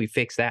maybe we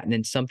fix that, and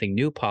then something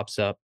new pops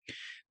up,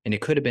 and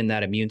it could have been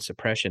that immune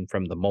suppression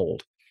from the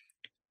mold.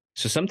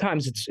 So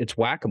sometimes it's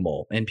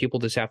whack-a-mole, and people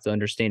just have to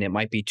understand it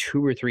might be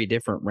 2 or 3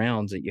 different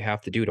rounds that you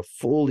have to do to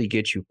fully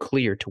get you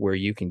clear to where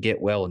you can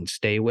get well and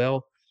stay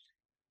well,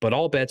 but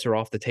all bets are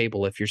off the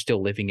table if you're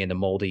still living in a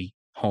moldy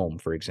home,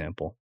 for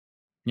example.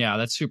 Yeah,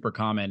 that's super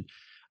common.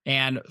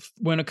 And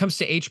when it comes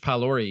to H.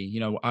 pylori,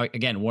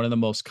 again, one of the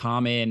most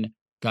common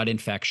gut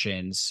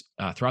infections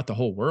throughout the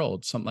whole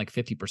world. Something like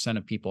 50%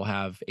 of people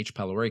have H.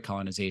 pylori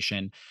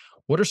colonization.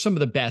 What are some of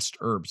the best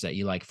herbs that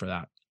you like for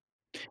that?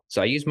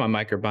 So I use my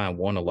microbiome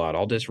one a lot.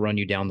 I'll just run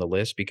you down the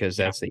list because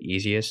Yeah. that's the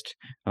easiest.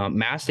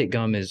 Mastic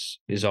gum is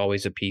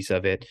always a piece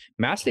of it.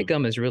 Mastic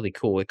gum is really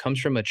cool. It comes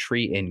from a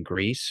tree in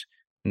Greece,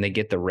 and they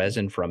get the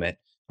resin from it.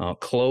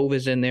 Clove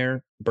is in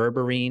there,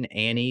 berberine,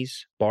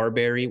 anise,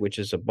 barberry, which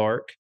is a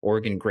bark,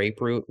 Oregon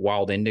grapefruit,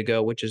 wild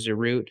indigo, which is a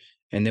root,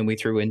 and then we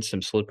threw in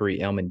some slippery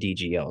elm and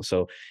DGL.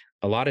 So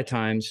a lot of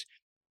times,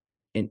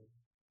 and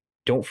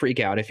don't freak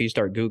out if you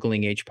start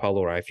Googling H.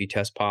 pylori if you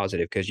test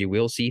positive, because you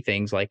will see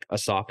things like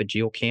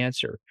esophageal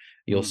cancer.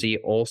 You'll Mm. see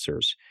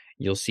ulcers.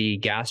 You'll see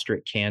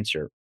gastric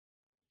cancer.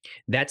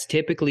 That's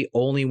typically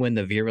only when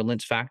the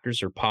virulence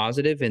factors are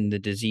positive and the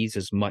disease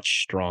is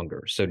much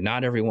stronger. So,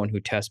 not everyone who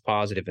tests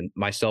positive, and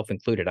myself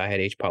included, I had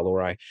H.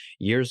 pylori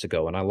years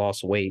ago and I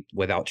lost weight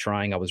without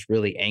trying. I was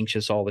really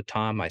anxious all the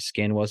time. My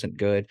skin wasn't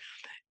good.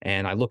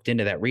 And I looked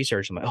into that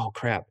research. I'm like, oh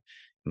crap,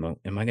 am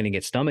I going to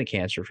get stomach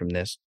cancer from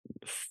this?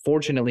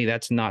 Fortunately,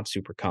 that's not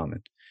super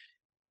common.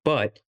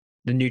 But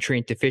the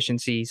nutrient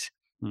deficiencies,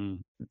 Mm.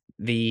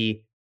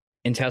 the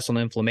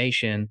intestinal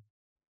inflammation,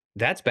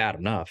 that's bad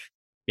enough.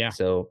 Yeah.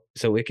 So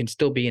it can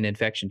still be an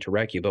infection to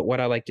wreck you. But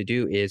what I like to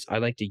do is I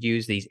like to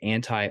use these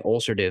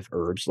anti-ulcerative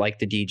herbs like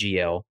the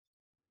DGL.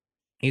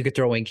 You could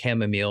throw in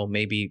chamomile,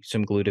 maybe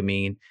some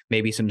glutamine,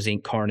 maybe some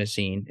zinc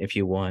carnosine if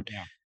you want.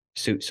 Yeah.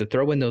 So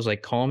throw in those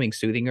like calming,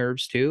 soothing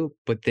herbs too,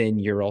 but then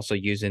you're also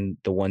using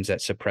the ones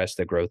that suppress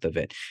the growth of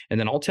it. And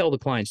then I'll tell the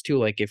clients too,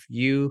 like if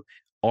you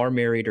are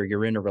married or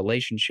you're in a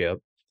relationship,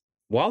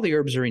 while the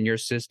herbs are in your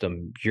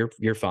system,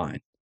 you're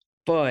fine.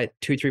 But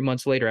 2, 3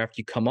 months later, after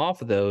you come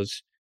off of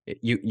those,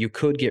 you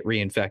could get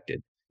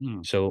reinfected.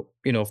 Mm. So,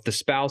 if the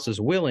spouse is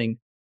willing,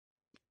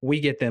 we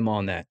get them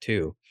on that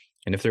too.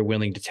 And if they're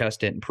willing to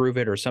test it and prove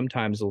it, or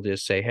sometimes they'll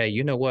just say, hey,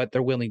 you know what?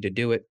 They're willing to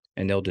do it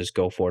and they'll just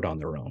go for it on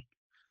their own.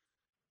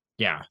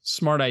 Yeah,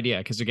 smart idea.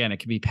 Because again, it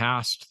can be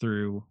passed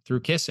through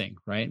kissing,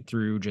 right?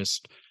 Through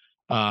just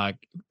uh,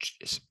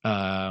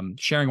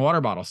 sharing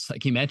water bottles,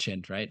 like you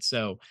mentioned, right?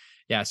 So,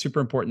 yeah, super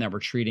important that we're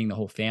treating the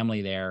whole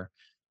family there.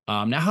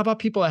 Now, how about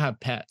people that have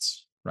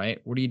pets, right?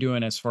 What are you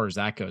doing as far as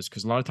that goes?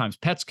 Because a lot of times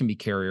pets can be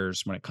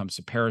carriers when it comes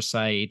to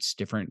parasites,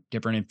 different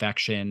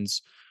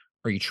infections.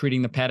 Are you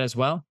treating the pet as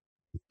well?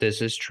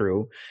 This is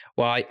true.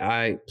 Well,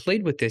 I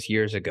played with this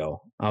years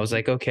ago. I was Mhm.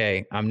 like,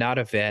 okay, I'm not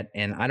a vet,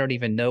 and I don't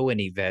even know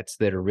any vets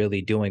that are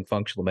really doing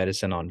functional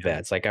medicine on Yeah.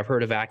 vets. Like I've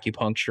heard of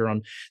acupuncture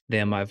on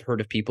them. I've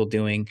heard of people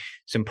doing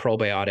some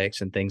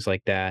probiotics and things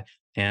like that.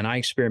 And I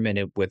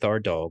experimented with our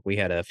dog. We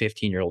had a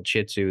 15-year-old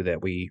Shih Tzu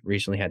that we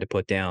recently had to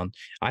put down.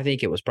 I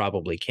think it was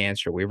probably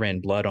cancer. We ran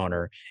blood on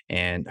her,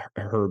 and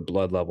her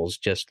blood levels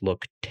just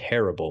looked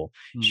terrible.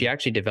 She Mm.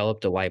 actually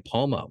developed a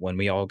lipoma when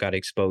we all got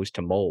exposed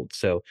to mold.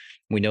 So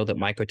we know that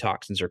Yeah.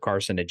 mycotoxins are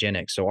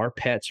carcinogenic. So our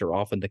pets are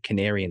often the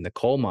canary in the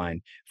coal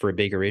mine for a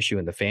bigger issue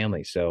in the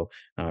family. So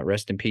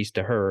rest in peace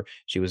to her.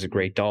 She was a Mm.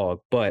 great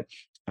dog. But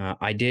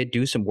I did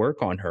do some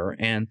work on her,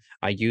 and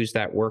I used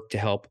that work to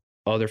help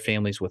other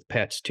families with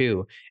pets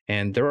too.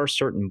 And there are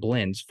certain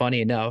blends.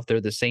 Funny enough,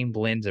 they're the same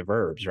blends of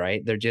herbs,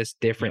 right? They're just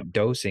Yep. different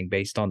dosing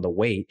based on the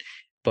weight.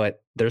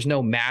 but there's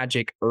no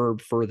magic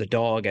herb for the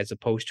dog as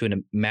opposed to a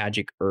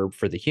magic herb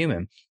for the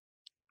human.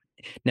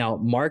 Now,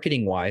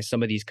 marketing wise,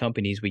 some of these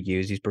companies we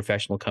use, these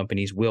professional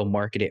companies, will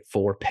market it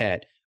for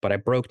pet, but I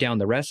broke down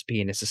the recipe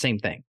and it's the same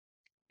thing.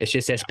 It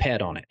just says Yeah.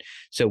 pet on it.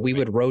 So we Right.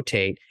 would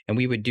rotate and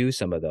we would do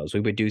some of those. We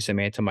would do some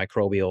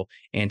antimicrobial,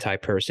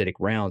 anti-parasitic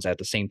rounds at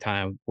the same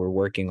time we're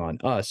working on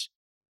us,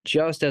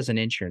 just as an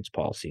insurance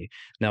policy.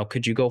 Now,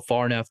 could you go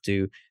far enough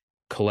to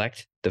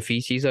collect the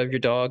feces of your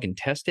dog and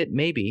test it?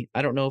 Maybe.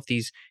 I don't know if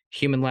these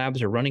human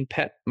labs are running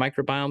pet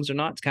microbiomes or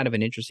not. It's kind of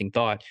an interesting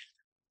thought.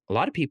 A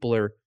lot of people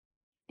are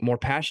more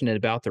passionate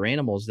about their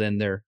animals than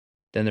their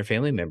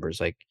family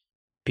members. Like,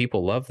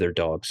 people love their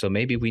dogs, so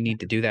maybe we need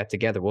to do that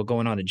together. We'll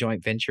go in on a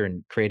joint venture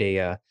and create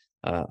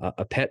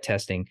a pet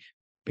testing,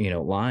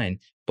 line.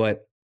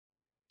 But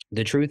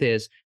the truth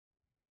is,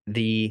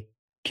 the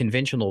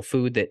conventional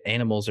food that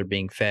animals are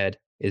being fed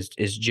is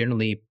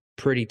generally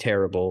pretty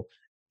terrible,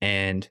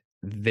 and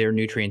they're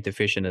nutrient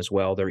deficient as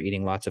well. They're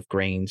eating lots of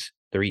grains,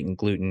 they're eating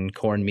gluten,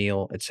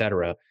 cornmeal,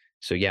 etc.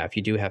 So yeah, if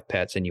you do have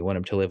pets and you want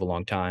them to live a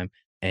long time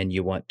and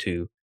you want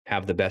to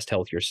have the best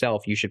health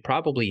yourself, you should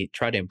probably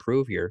try to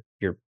improve your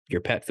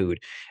pet food.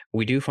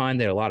 We do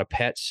find that a lot of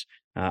pets,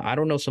 I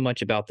don't know so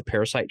much about the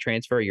parasite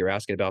transfer. You're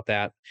asking about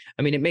that.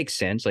 I mean, it makes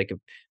sense. Like, if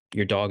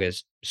your dog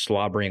is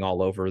slobbering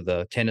all over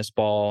the tennis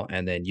ball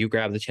and then you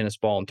grab the tennis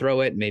ball and throw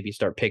it, maybe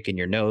start picking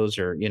your nose,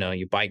 or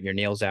you bite your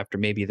nails after,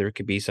 maybe there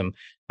could be some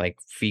like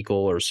fecal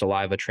or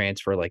saliva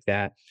transfer like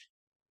that.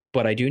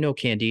 But I do know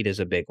Candida is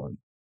a big one.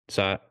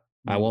 So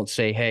I Mm. won't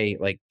say, hey,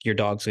 like your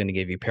dog's going to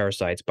give you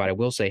parasites, but I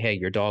will say, hey,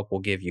 your dog will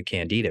give you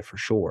Candida for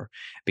sure.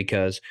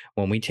 Because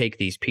when we take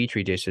these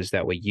petri dishes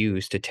that we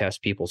use to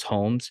test people's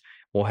homes,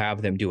 we'll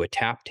have them do a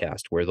tap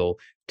test where they'll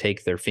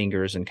take their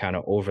fingers and kind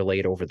of overlay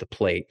it over the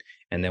plate,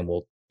 and then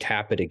we'll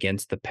tap it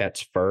against the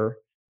pet's fur.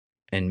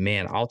 And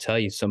man, I'll tell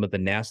you, some of the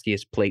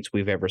nastiest plates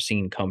we've ever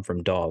seen come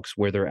from dogs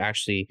where they're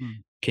actually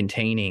Mm.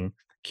 containing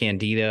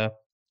Candida,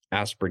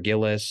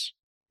 Aspergillus,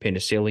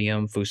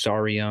 Penicillium,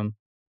 Fusarium,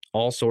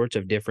 all sorts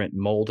of different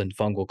mold and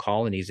fungal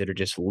colonies that are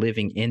just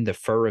living in the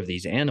fur of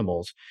these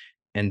animals.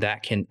 And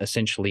that can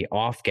essentially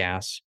off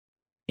gas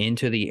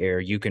into the air.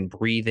 You can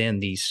breathe in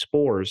these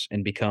spores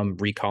and become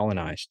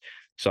recolonized.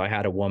 So I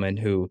had a woman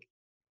who,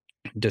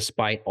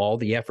 despite all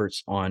the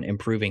efforts on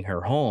improving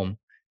her home,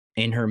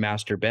 in her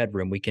master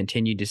bedroom, we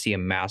continued to see a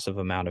massive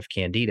amount of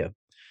Candida.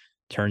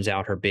 Turns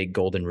out her big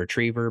golden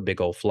retriever,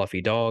 big old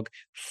fluffy dog,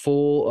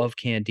 full of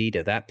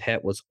Candida. That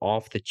pet was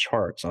off the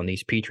charts on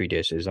these petri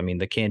dishes. I mean,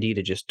 the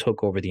Candida just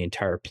took over the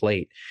entire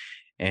plate.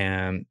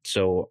 And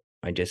so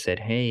I just said,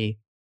 hey,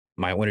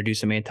 might want to do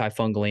some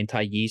antifungal,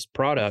 anti-yeast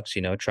products,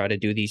 try to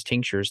do these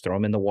tinctures, throw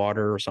them in the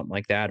water or something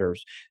like that, or,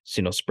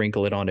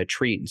 sprinkle it on a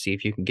treat and see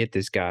if you can get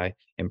this guy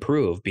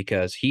improved,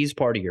 because he's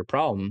part of your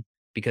problem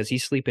because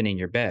he's sleeping in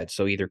your bed.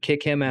 So either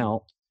kick him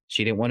out.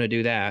 She didn't want to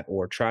do that,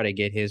 or try to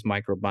get his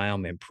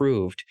microbiome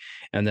improved.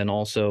 And then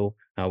also,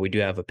 we do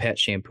have a pet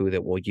shampoo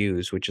that we'll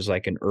use, which is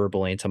like an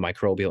herbal,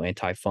 antimicrobial,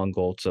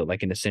 antifungal. So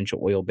like an essential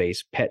oil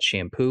based pet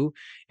shampoo.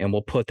 And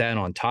we'll put that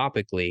on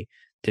topically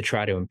to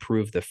try to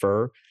improve the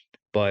fur.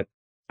 But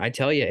I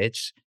tell you,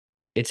 it's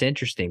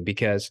interesting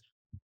because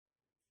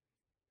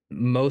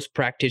most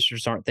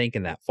practitioners aren't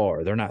thinking that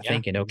far. They're not Yeah,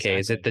 thinking, okay,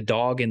 is it exactly. the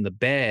dog in the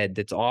bed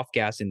that's off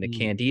gassing the Mm.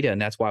 Candida?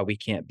 And that's why we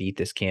can't beat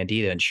this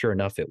Candida. And sure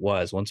enough, it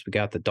was. Once we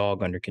got the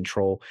dog under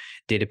control,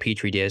 did a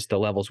petri dish, the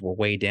levels were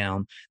way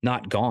down,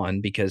 not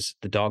gone, because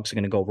the dog's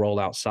going to go roll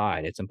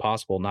outside. It's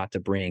impossible not to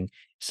bring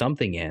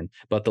something in,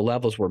 but the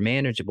levels were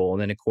manageable.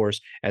 And then, of course,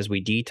 as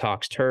we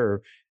detoxed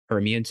her, her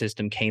immune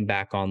system came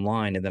back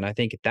online. And then I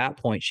think at that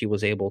point, she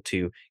was able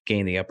to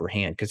gain the upper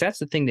hand, because that's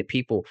the thing that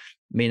people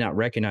may not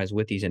recognize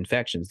with these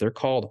infections. They're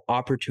called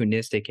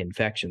opportunistic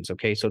infections.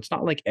 Okay. So it's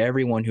not like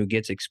everyone who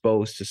gets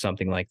exposed to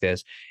something like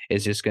this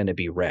is just going to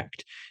be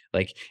wrecked.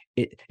 Like,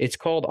 it's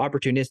called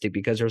opportunistic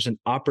because there's an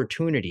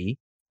opportunity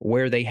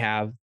where they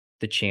have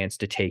the chance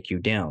to take you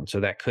down. So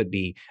that could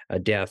be a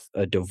death,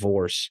 a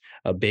divorce,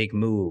 a big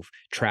move,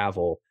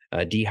 travel,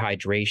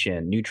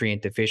 dehydration,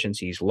 nutrient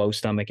deficiencies, low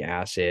stomach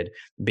acid,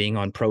 being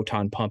on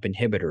proton pump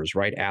inhibitors,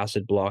 right?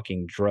 Acid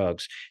blocking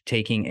drugs,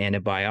 taking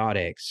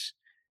antibiotics,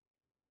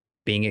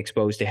 being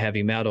exposed to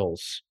heavy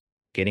metals,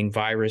 getting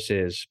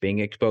viruses, being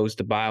exposed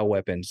to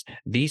bioweapons.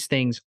 These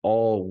things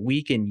all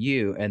weaken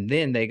you. And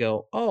then they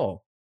go,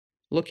 oh,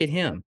 look at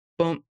him.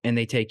 Boom. And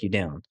they take you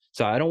down.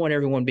 So I don't want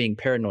everyone being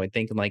paranoid,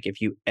 thinking like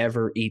if you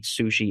ever eat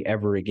sushi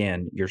ever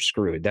again, you're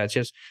screwed. That's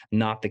just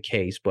not the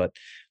case. But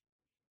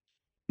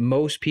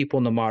most people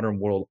in the modern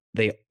world,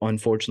 they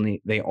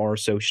unfortunately, they are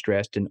so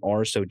stressed and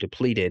are so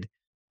depleted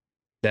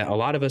that a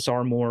lot of us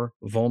are more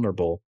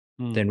vulnerable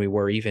Mm. than we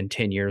were even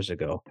 10 years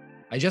ago.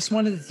 I just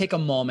wanted to take a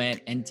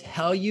moment and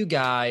tell you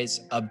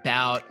guys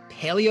about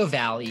Paleo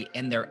Valley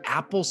and their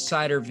apple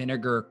cider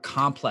vinegar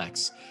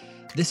complex.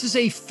 This is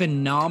a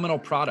phenomenal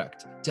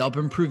product to help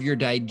improve your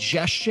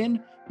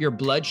digestion, your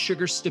blood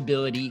sugar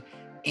stability,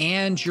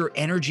 and your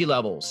energy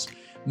levels.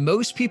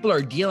 most people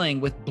are dealing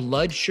with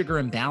blood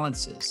sugar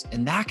imbalances,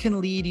 and that can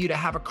lead you to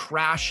have a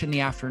crash in the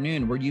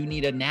afternoon where you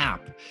need a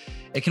nap.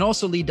 It can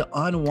also lead to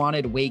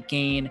unwanted weight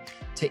gain,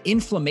 to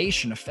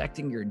inflammation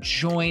affecting your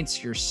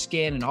joints, your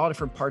skin, and all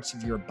different parts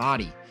of your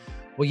body.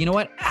 Well, you know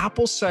what?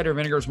 Apple cider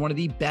vinegar is one of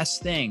the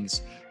best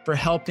things for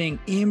helping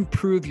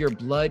improve your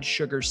blood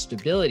sugar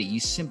stability. You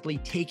simply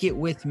take it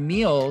with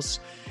meals,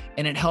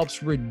 and it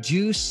helps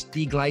reduce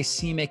the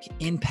glycemic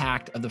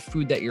impact of the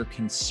food that you're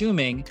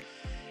consuming.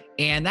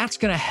 And that's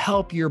going to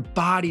help your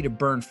body to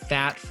burn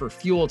fat for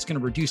fuel. It's going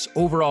to reduce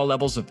overall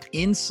levels of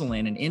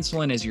insulin. And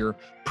insulin is your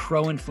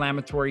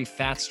pro-inflammatory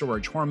fat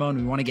storage hormone.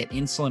 We want to get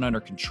insulin under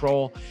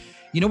control.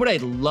 You know what I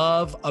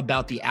love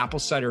about the apple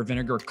cider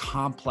vinegar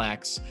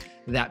complex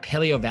that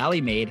Paleo Valley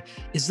made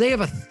is they have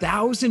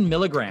 1,000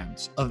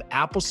 milligrams of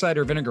apple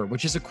cider vinegar,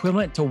 which is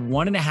equivalent to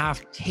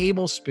 1.5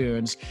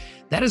 tablespoons.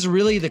 That is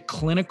really the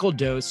clinical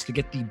dose to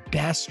get the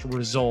best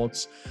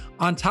results.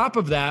 On top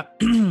of that,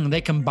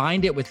 they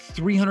combined it with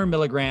 300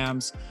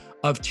 milligrams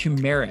of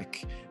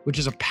turmeric, which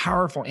is a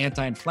powerful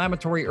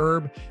anti-inflammatory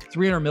herb,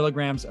 300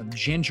 milligrams of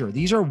ginger.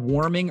 These are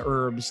warming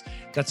herbs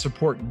that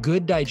support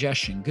good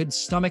digestion, good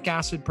stomach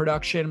acid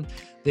production.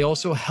 They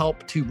also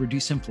help to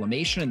reduce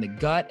inflammation in the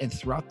gut and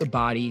throughout the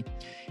body.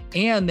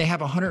 And they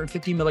have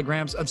 150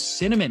 milligrams of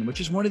cinnamon,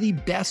 which is one of the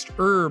best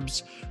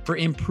herbs for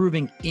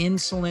improving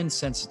insulin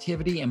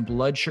sensitivity and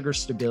blood sugar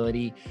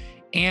stability.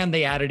 And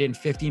they added in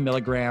 50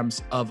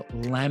 milligrams of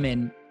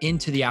lemon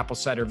into the apple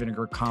cider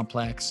vinegar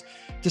complex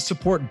to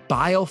support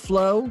bile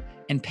flow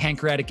and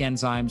pancreatic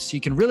enzymes, so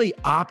you can really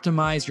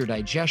optimize your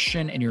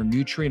digestion and your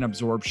nutrient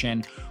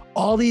absorption.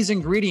 All these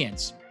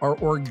ingredients are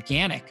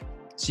organic,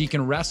 so you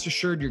can rest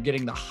assured you're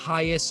getting the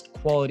highest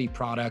quality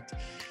product.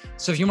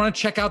 So if you want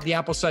to check out the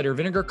apple cider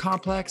vinegar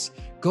complex,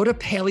 go to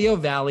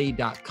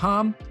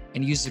paleovalley.com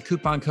and use the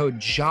coupon code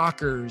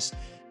JOCKERS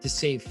to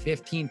save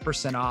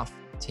 15% off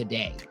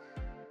today.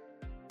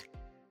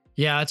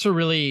 Yeah, it's a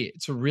really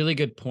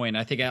good point.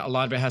 I think a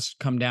lot of it has to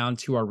come down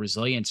to our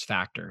resilience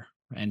factor.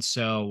 And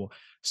so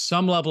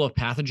some level of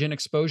pathogen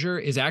exposure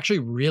is actually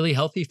really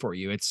healthy for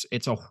you. It's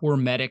a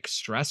hormetic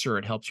stressor.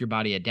 It helps your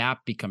body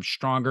adapt, become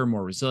stronger,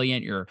 more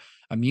resilient. Your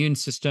immune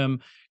system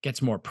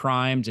gets more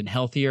primed and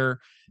healthier.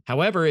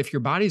 However, if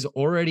your body's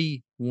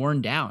already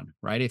worn down,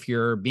 right? If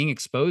you're being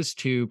exposed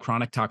to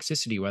chronic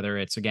toxicity, whether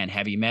it's, again,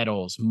 heavy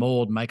metals,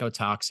 mold,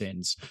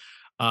 mycotoxins,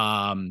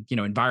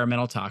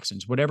 environmental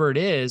toxins, whatever it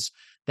is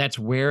that's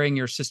wearing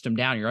your system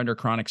down, you're under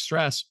chronic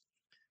stress,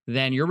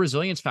 then your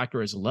resilience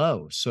factor is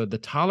low. So the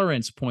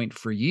tolerance point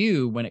for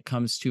you when it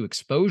comes to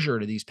exposure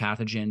to these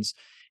pathogens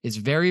is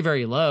very,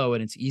 very low.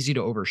 And it's easy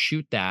to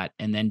overshoot that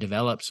and then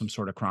develop some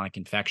sort of chronic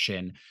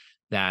infection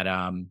that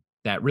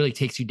really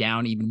takes you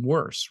down even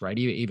worse, right?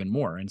 Even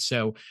more. And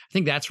so I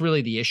think that's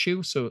really the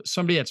issue. So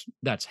somebody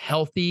that's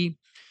healthy,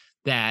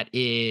 that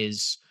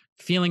is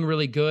feeling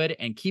really good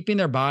and keeping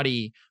their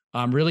body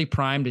really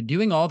primed and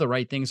doing all the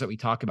right things that we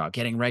talk about,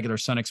 getting regular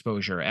sun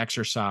exposure,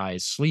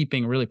 exercise,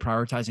 sleeping, really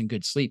prioritizing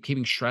good sleep,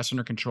 keeping stress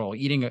under control,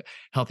 eating a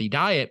healthy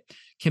diet,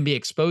 can be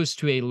exposed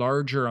to a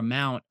larger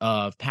amount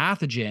of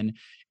pathogen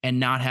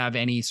and not have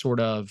any sort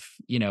of,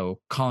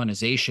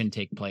 colonization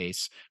take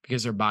place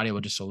because their body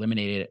will just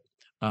eliminate it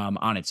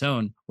on its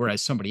own.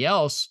 Whereas somebody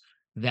else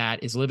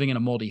that is living in a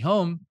moldy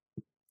home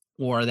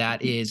or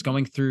that is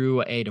going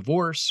through a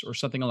divorce or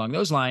something along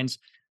those lines,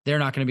 they're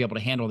not going to be able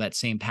to handle that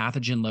same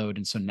pathogen load.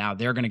 And so now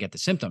they're going to get the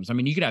symptoms. I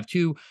mean, you could have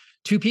two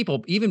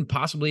people, even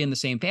possibly in the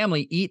same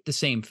family, eat the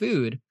same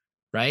food,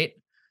 right?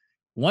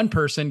 One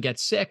person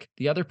gets sick,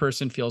 the other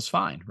person feels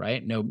fine,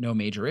 right? No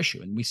major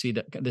issue. And we see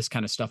this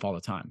kind of stuff all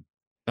the time.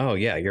 Oh,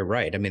 yeah, you're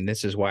right. I mean,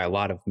 this is why a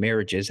lot of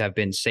marriages have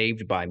been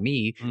saved by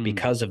me Mm.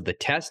 because of the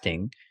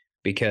testing,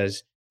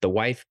 because the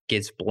wife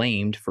gets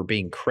blamed for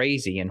being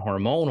crazy and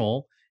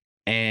hormonal.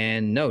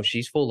 And no,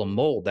 she's full of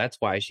mold. That's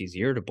why she's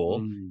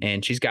irritable. Mm.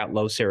 And she's got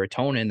low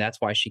serotonin. That's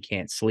why she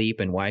can't sleep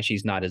and why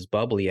she's not as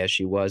bubbly as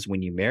she was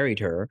when you married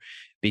her,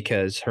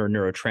 because her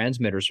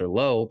neurotransmitters are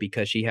low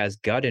because she has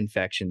gut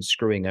infections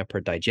screwing up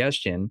her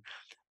digestion.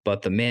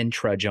 But the men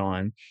trudge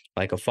on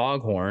like a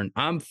foghorn.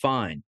 I'm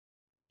fine,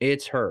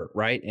 it's her,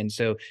 right? And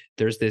so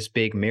there's this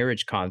big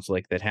marriage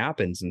conflict that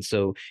happens. And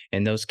so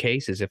in those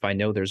cases, if I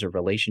know there's a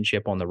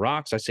relationship on the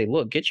rocks, I say,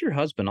 look, get your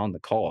husband on the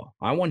call.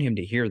 I want him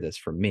to hear this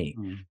from me.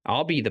 Mm.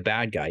 I'll be the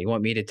bad guy. You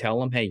want me to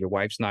tell him, hey, your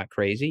wife's not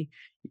crazy?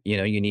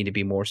 You need to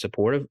be more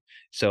supportive.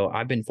 So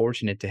I've been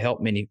fortunate to help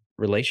many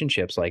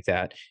relationships like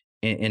that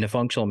in a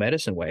functional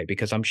medicine way,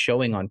 because I'm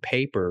showing on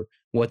paper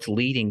what's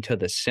leading to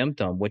the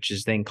symptom, which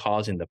is then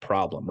causing the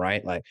problem,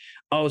 right? Like,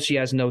 oh, she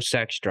has no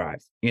sex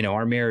drive.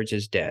 Our marriage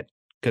is dead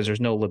because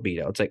there's no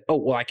libido. It's like, oh,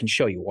 well, I can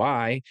show you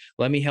why.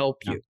 Let me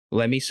help Yeah. you.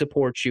 Let me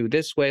support you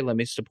this way. Let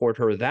me support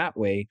her that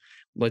way.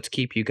 Let's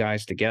keep you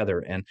guys together.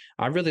 And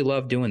I really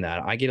love doing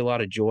that. I get a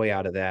lot of joy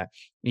out of that,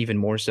 even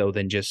more so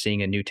than just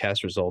seeing a new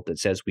test result that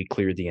says we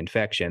cleared the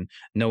infection,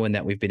 knowing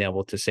that we've been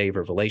able to save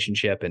a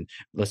relationship and,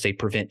 let's say,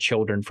 prevent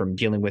children from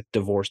dealing with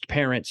divorced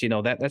parents.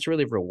 That's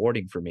really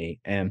rewarding for me.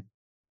 And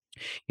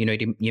You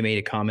made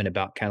a comment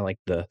about kind of like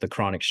the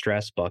chronic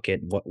stress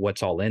bucket,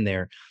 what's all in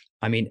there.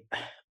 I mean,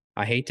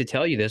 I hate to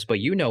tell you this, but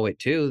you know it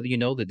too. You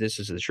know that this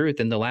is the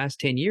truth. In the last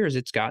 10 years,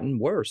 it's gotten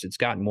worse. It's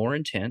gotten more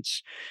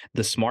intense.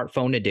 The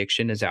smartphone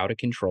addiction is out of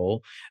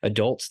control.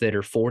 Adults that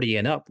are 40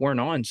 and up weren't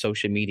on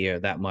social media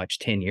that much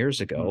 10 years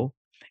Mhm. ago.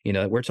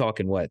 We're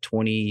talking what,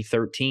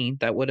 2013,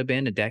 that would have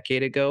been a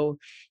decade ago.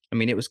 I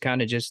mean, it was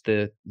kind of just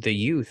the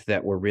youth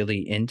that were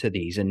really into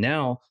these. And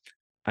now,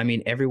 I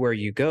mean, everywhere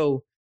you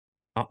go,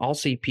 I'll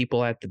see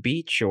people at the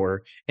beach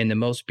or in the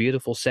most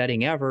beautiful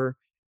setting ever,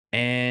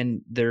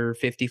 and they're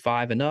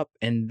 55 and up,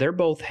 and they're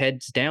both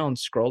heads down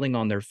scrolling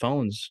on their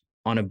phones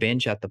on a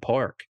bench at the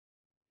park.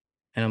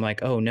 And I'm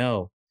like, oh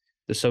no,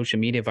 the social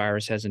media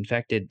virus has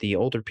infected the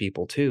older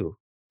people too.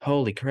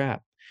 Holy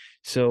crap.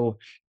 So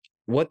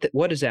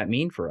what does that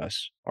mean for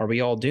us? Are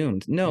we all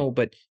doomed? Yeah. No,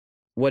 but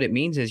what it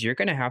means is you're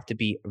going to have to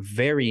be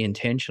very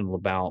intentional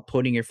about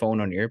putting your phone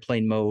on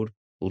airplane mode,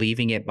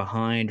 leaving it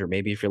behind, or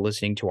maybe if you're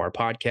listening to our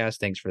podcast,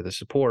 thanks for the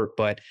support.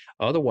 But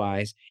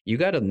otherwise, you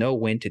got to know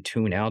when to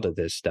tune out of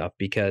this stuff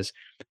because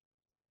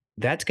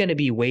that's going to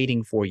be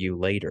waiting for you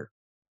later.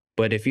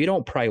 But if you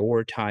don't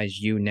prioritize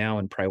you now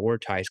and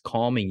prioritize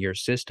calming your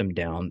system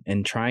down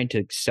and trying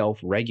to self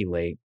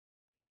regulate,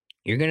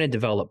 you're going to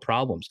develop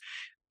problems.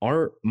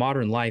 Our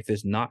modern life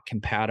is not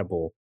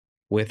compatible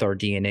with our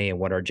DNA and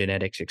what our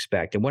genetics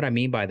expect. And what I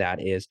mean by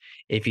that is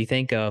if you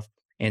think of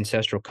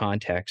ancestral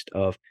context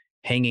of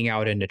hanging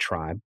out in a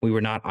tribe, we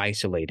were not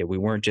isolated. We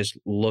weren't just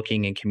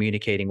looking and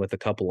communicating with a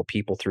couple of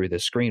people through the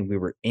screen. We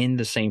were in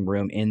the same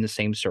room, in the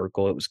same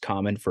circle. It was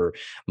common for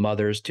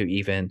mothers to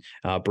even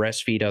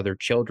breastfeed other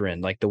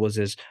children. Like there was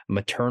this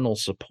maternal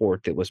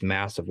support that was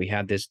massive. We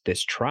had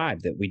this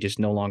tribe that we just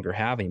no longer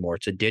have anymore.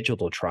 It's a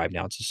digital tribe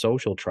now. It's a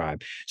social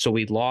tribe. So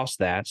we lost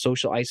that.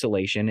 Social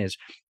isolation is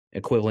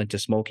equivalent to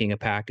smoking a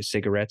pack of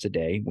cigarettes a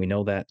day. We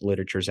know that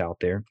literature's out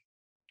there.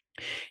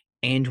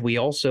 And we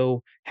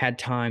also had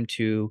time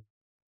to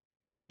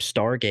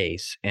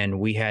stargaze and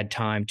we had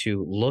time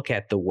to look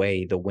at the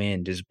way the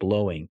wind is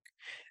blowing.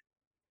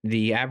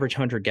 The average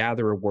hunter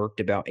gatherer worked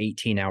about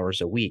 18 hours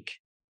a week.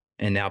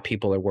 And now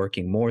people are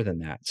working more than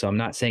that. So I'm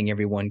not saying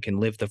everyone can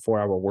live the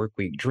 4-hour work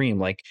week dream.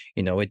 Like,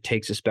 it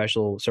takes a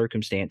special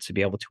circumstance to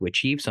be able to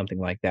achieve something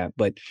like that.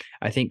 But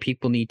I think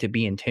people need to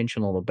be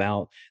intentional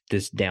about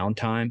this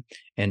downtime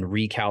and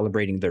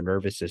recalibrating their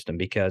nervous system.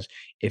 Because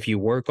if you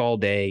work all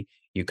day,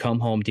 you come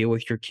home, deal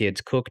with your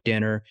kids, cook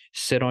dinner,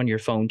 sit on your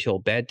phone till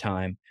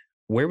bedtime,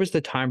 where was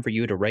the time for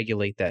you to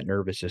regulate that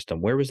nervous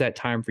system? Where was that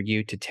time for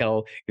you to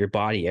tell your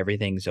body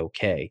everything's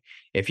okay?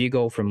 If you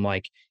go from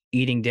like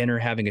eating dinner,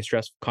 having a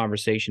stressful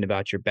conversation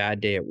about your bad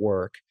day at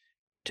work,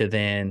 to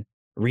then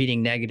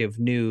reading negative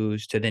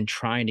news, to then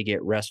trying to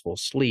get restful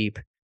sleep,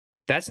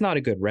 that's not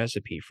a good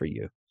recipe for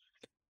you.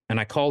 And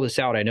I call this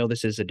out. I know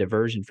this is a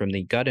diversion from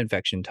the gut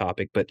infection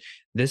topic, but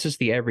this is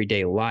the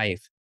everyday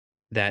life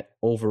that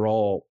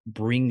overall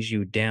brings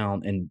you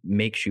down and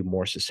makes you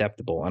more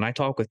susceptible. And I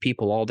talk with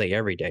people all day,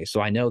 every day.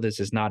 So I know this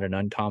is not an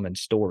uncommon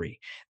story.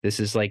 This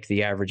is like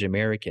the average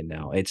American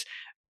now.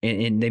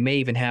 And they may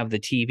even have the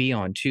TV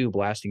on too,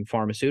 blasting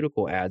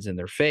pharmaceutical ads in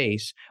their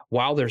face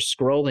while they're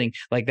scrolling.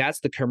 Like that's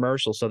the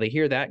commercial. So they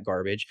hear that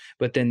garbage,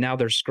 but then now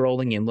they're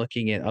scrolling and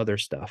looking at other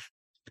stuff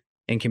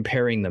and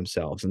comparing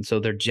themselves. And so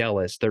they're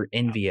jealous, they're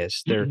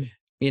envious,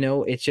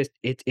 it's just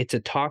it's a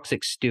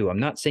toxic stew. I'm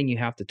not saying you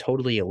have to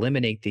totally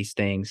eliminate these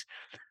things,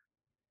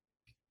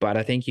 but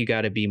I think you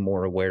got to be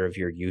more aware of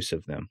your use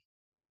of them.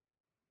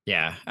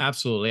 Yeah,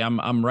 absolutely.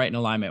 I'm right in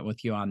alignment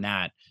with you on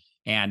that.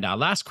 And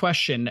last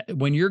question: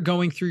 when you're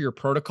going through your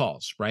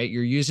protocols, right?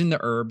 You're using the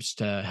herbs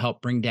to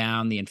help bring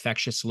down the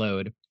infectious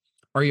load.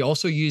 Are you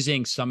also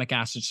using stomach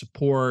acid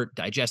support,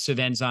 digestive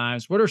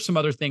enzymes? What are some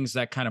other things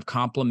that kind of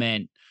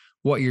complement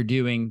what you're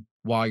doing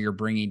while you're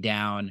bringing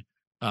down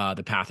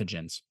the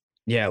pathogens?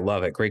 Yeah, I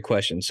love it. Great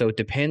question. So it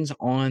depends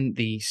on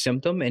the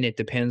symptom and it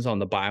depends on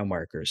the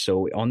biomarkers.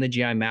 So on the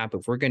GI map,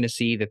 if we're going to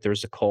see that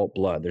there's occult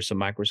blood, there's some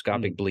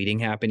microscopic Mm, bleeding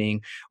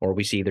happening, or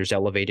we see there's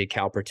elevated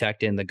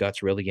calprotectin, the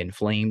gut's really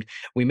inflamed,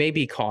 we may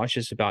be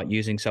cautious about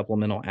using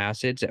supplemental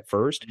acids at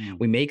first. mm.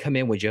 We may come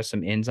in with just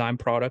some enzyme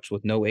products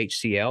with no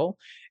HCl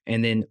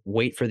and then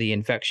wait for the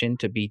infection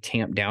to be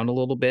tamped down a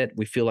little bit.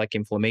 We feel like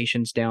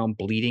inflammation's down,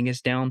 bleeding is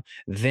down.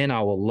 Then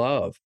I will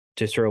love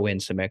to throw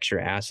in some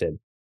extra acid.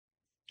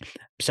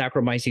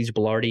 Saccharomyces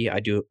boulardii, I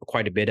do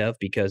quite a bit of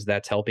because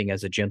that's helping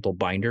as a gentle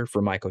binder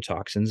for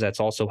mycotoxins. That's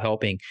also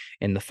helping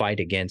in the fight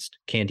against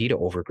Candida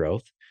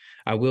overgrowth.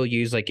 I will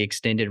use like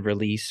extended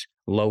release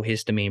low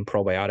histamine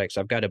probiotics.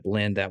 I've got a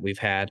blend that we've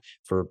had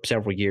for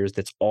several years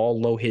that's all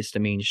low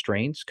histamine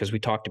strains because we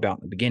talked about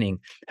in the beginning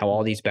how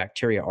all these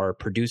bacteria are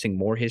producing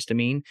more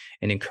histamine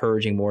and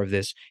encouraging more of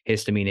this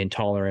histamine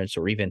intolerance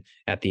or even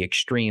at the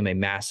extreme a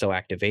mast cell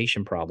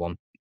activation problem.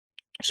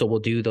 So we'll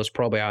do those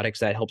probiotics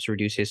that helps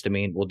reduce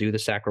histamine. We'll do the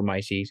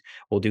Saccharomyces.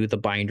 We'll do the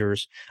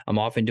binders. I'm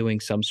often doing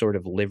some sort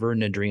of liver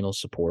and adrenal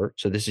support.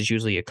 So this is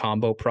usually a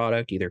combo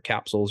product, either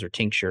capsules or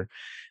tincture.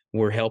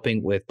 we're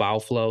helping with bile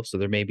flow. So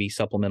there may be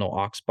supplemental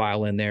ox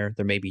bile in there.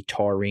 There may be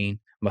taurine,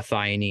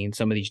 methionine,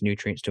 some of these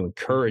nutrients to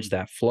encourage Mhm.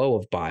 that flow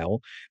of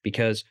bile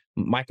because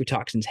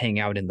mycotoxins hang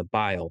out in the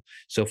bile.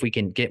 So if we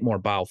can get more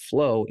bile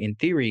flow, in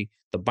theory,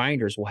 the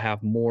binders will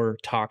have more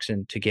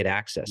toxin to get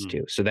access Mm.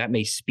 to. So that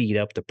may speed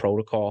up the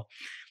protocol.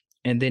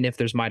 And then if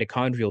there's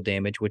mitochondrial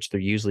damage, which there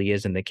usually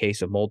is in the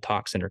case of mold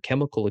toxin or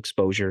chemical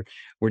exposure,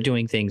 we're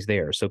doing things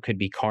there. So it could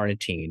be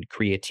carnitine,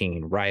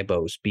 creatine,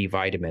 ribose, B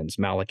vitamins,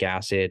 malic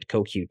acid,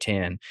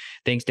 CoQ10,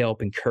 things to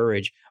help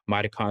encourage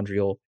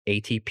mitochondrial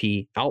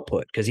ATP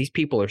output because these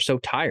people are so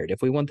tired.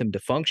 If we want them to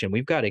function,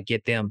 we've got to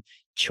get them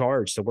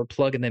charged. So we're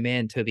plugging them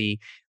into the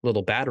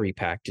little battery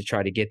pack to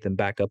try to get them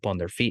back up on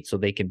their feet so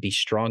they can be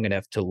strong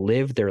enough to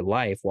live their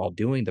life while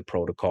doing the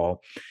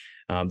protocol.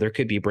 There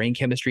could be brain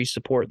chemistry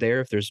support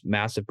there if there's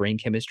massive brain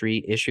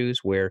chemistry issues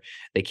where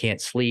they can't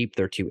sleep,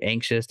 they're too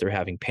anxious, they're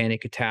having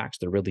panic attacks,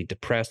 they're really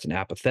depressed and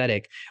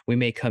apathetic. We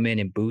may come in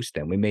and boost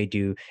them. We may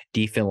do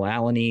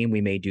phenylalanine,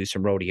 we may do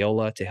some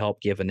rhodiola to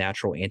help give a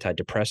natural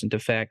antidepressant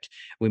effect.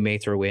 We may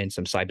throw in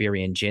some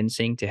Siberian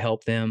ginseng to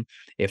help them.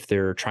 If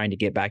they're trying to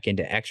get back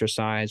into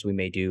exercise, we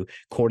may do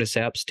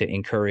cordyceps to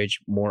encourage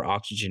more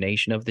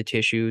oxygenation of the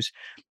tissues.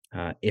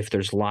 If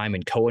there's Lyme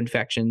and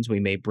co-infections, we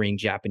may bring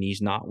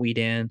Japanese knotweed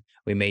in.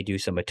 We may do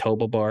some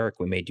atoba bark.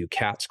 We may do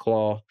cat's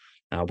claw.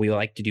 We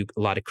like to do a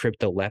lot of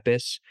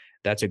cryptolepis.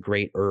 That's a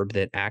great herb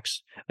that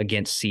acts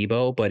against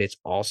SIBO, but it's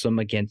awesome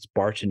against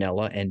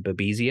Bartonella and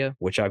Babesia,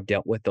 which I've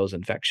dealt with those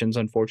infections,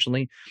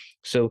 unfortunately.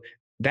 So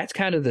that's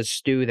kind of the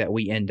stew that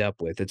we end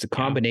up with. It's a Yeah.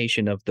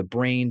 combination of the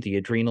brain, the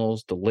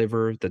adrenals, the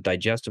liver, the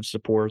digestive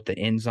support, the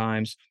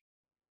enzymes,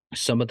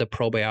 some of the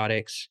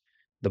probiotics.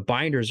 The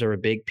binders are a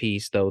big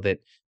piece, though, that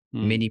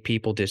Mm. many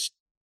people just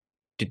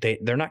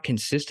they're not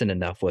consistent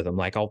enough with them.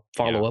 Like I'll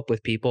Yeah. follow up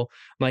with people.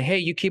 I'm like, hey,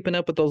 you keeping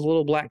up with those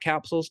little black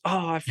capsules?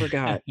 Oh, I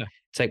forgot.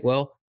 It's like,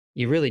 well,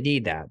 you really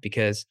need that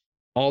because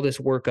all this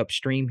work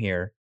upstream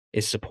here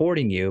is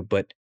supporting you,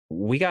 but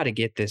we got to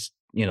get this,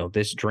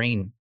 this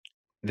drain,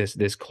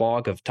 this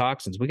clog of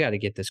toxins. We got to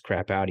get this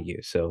crap out of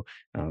you. So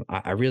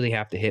I really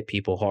have to hit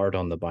people hard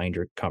on the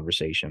binder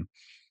conversation.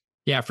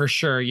 Yeah, for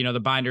sure. The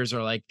binders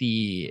are like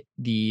the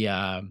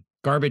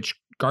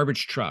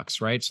garbage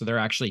trucks, right? So they're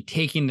actually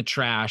taking the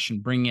trash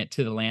and bringing it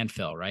to the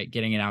landfill, right?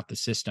 Getting it out the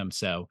system.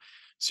 So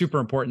super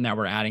important that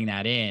we're adding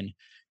that in.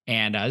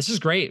 And this is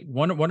great.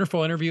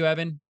 Wonderful interview,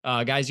 Evan.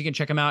 Guys, you can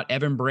check him out,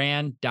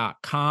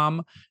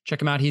 evanbrand.com.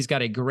 Check him out. He's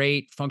got a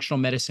great functional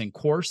medicine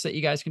course that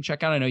you guys can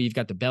check out. I know you've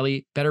got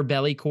the Better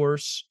Belly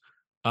course.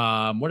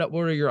 What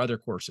are your other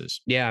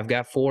courses? Yeah, I've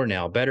got 4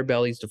 now. Better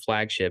Belly's the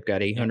flagship,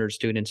 got Yep. 800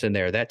 students in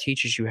there. That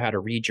teaches you how to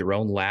read your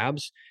own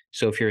labs.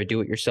 So if you're a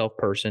do-it-yourself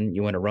person,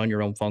 you want to run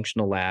your own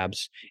functional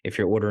labs. If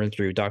you're ordering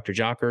through Dr.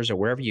 Jockers or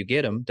wherever you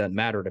get them, doesn't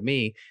matter to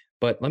me.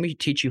 But let me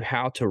teach you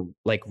how to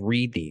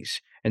read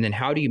these. And then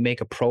how do you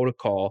make a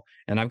protocol?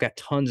 And I've got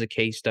tons of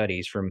case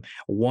studies from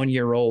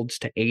 1-year-olds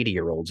to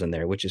 80-year-olds in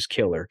there, which is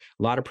killer.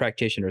 A lot of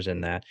practitioners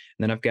in that.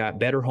 And then I've got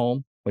Better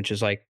Home, which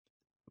is like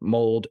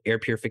mold, air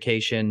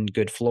purification,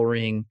 good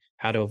flooring,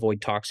 how to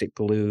avoid toxic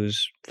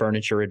glues,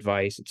 furniture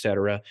advice,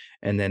 etc.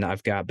 And then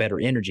I've got Better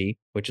Energy,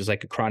 which is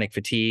like a chronic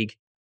fatigue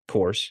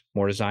course,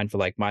 more designed for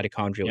like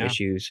mitochondrial Yeah.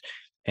 issues.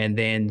 And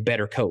then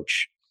Better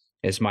Coach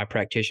is my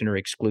practitioner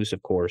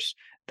exclusive course.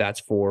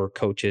 That's for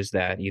coaches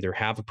that either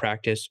have a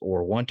practice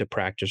or want to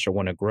practice or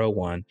want to grow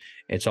one.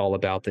 It's all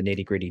about the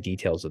nitty gritty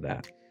details of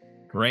that.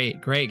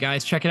 Great,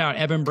 guys. Check it out,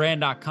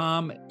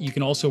 evanbrand.com. You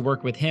can also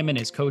work with him and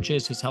his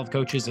coaches, his health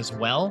coaches as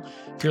well,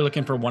 if you're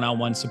looking for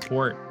one-on-one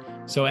support.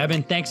 So,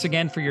 Evan, thanks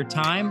again for your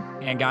time.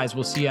 And guys,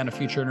 we'll see you on a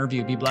future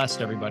interview. Be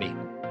blessed, everybody.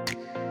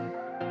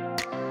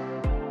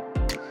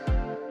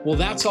 Well,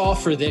 that's all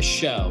for this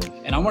show.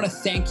 And I want to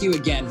thank you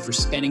again for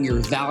spending your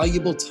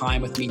valuable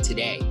time with me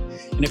today.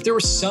 And if there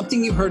was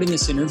something you heard in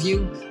this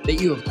interview that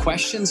you have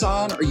questions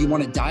on or you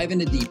want to dive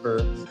into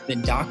deeper,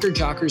 then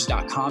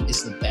drjockers.com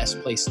is the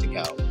best place to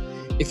go.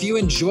 If you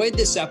enjoyed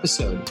this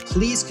episode,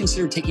 please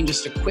consider taking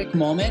just a quick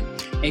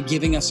moment and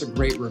giving us a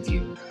great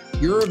review.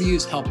 Your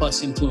reviews help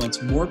us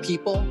influence more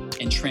people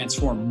and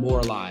transform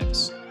more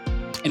lives.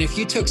 And if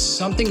you took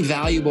something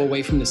valuable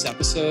away from this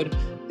episode,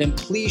 then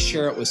please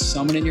share it with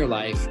someone in your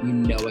life you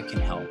know it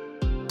can help.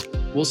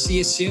 We'll see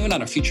you soon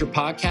on a future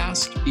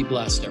podcast. Be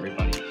blessed,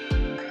 everybody.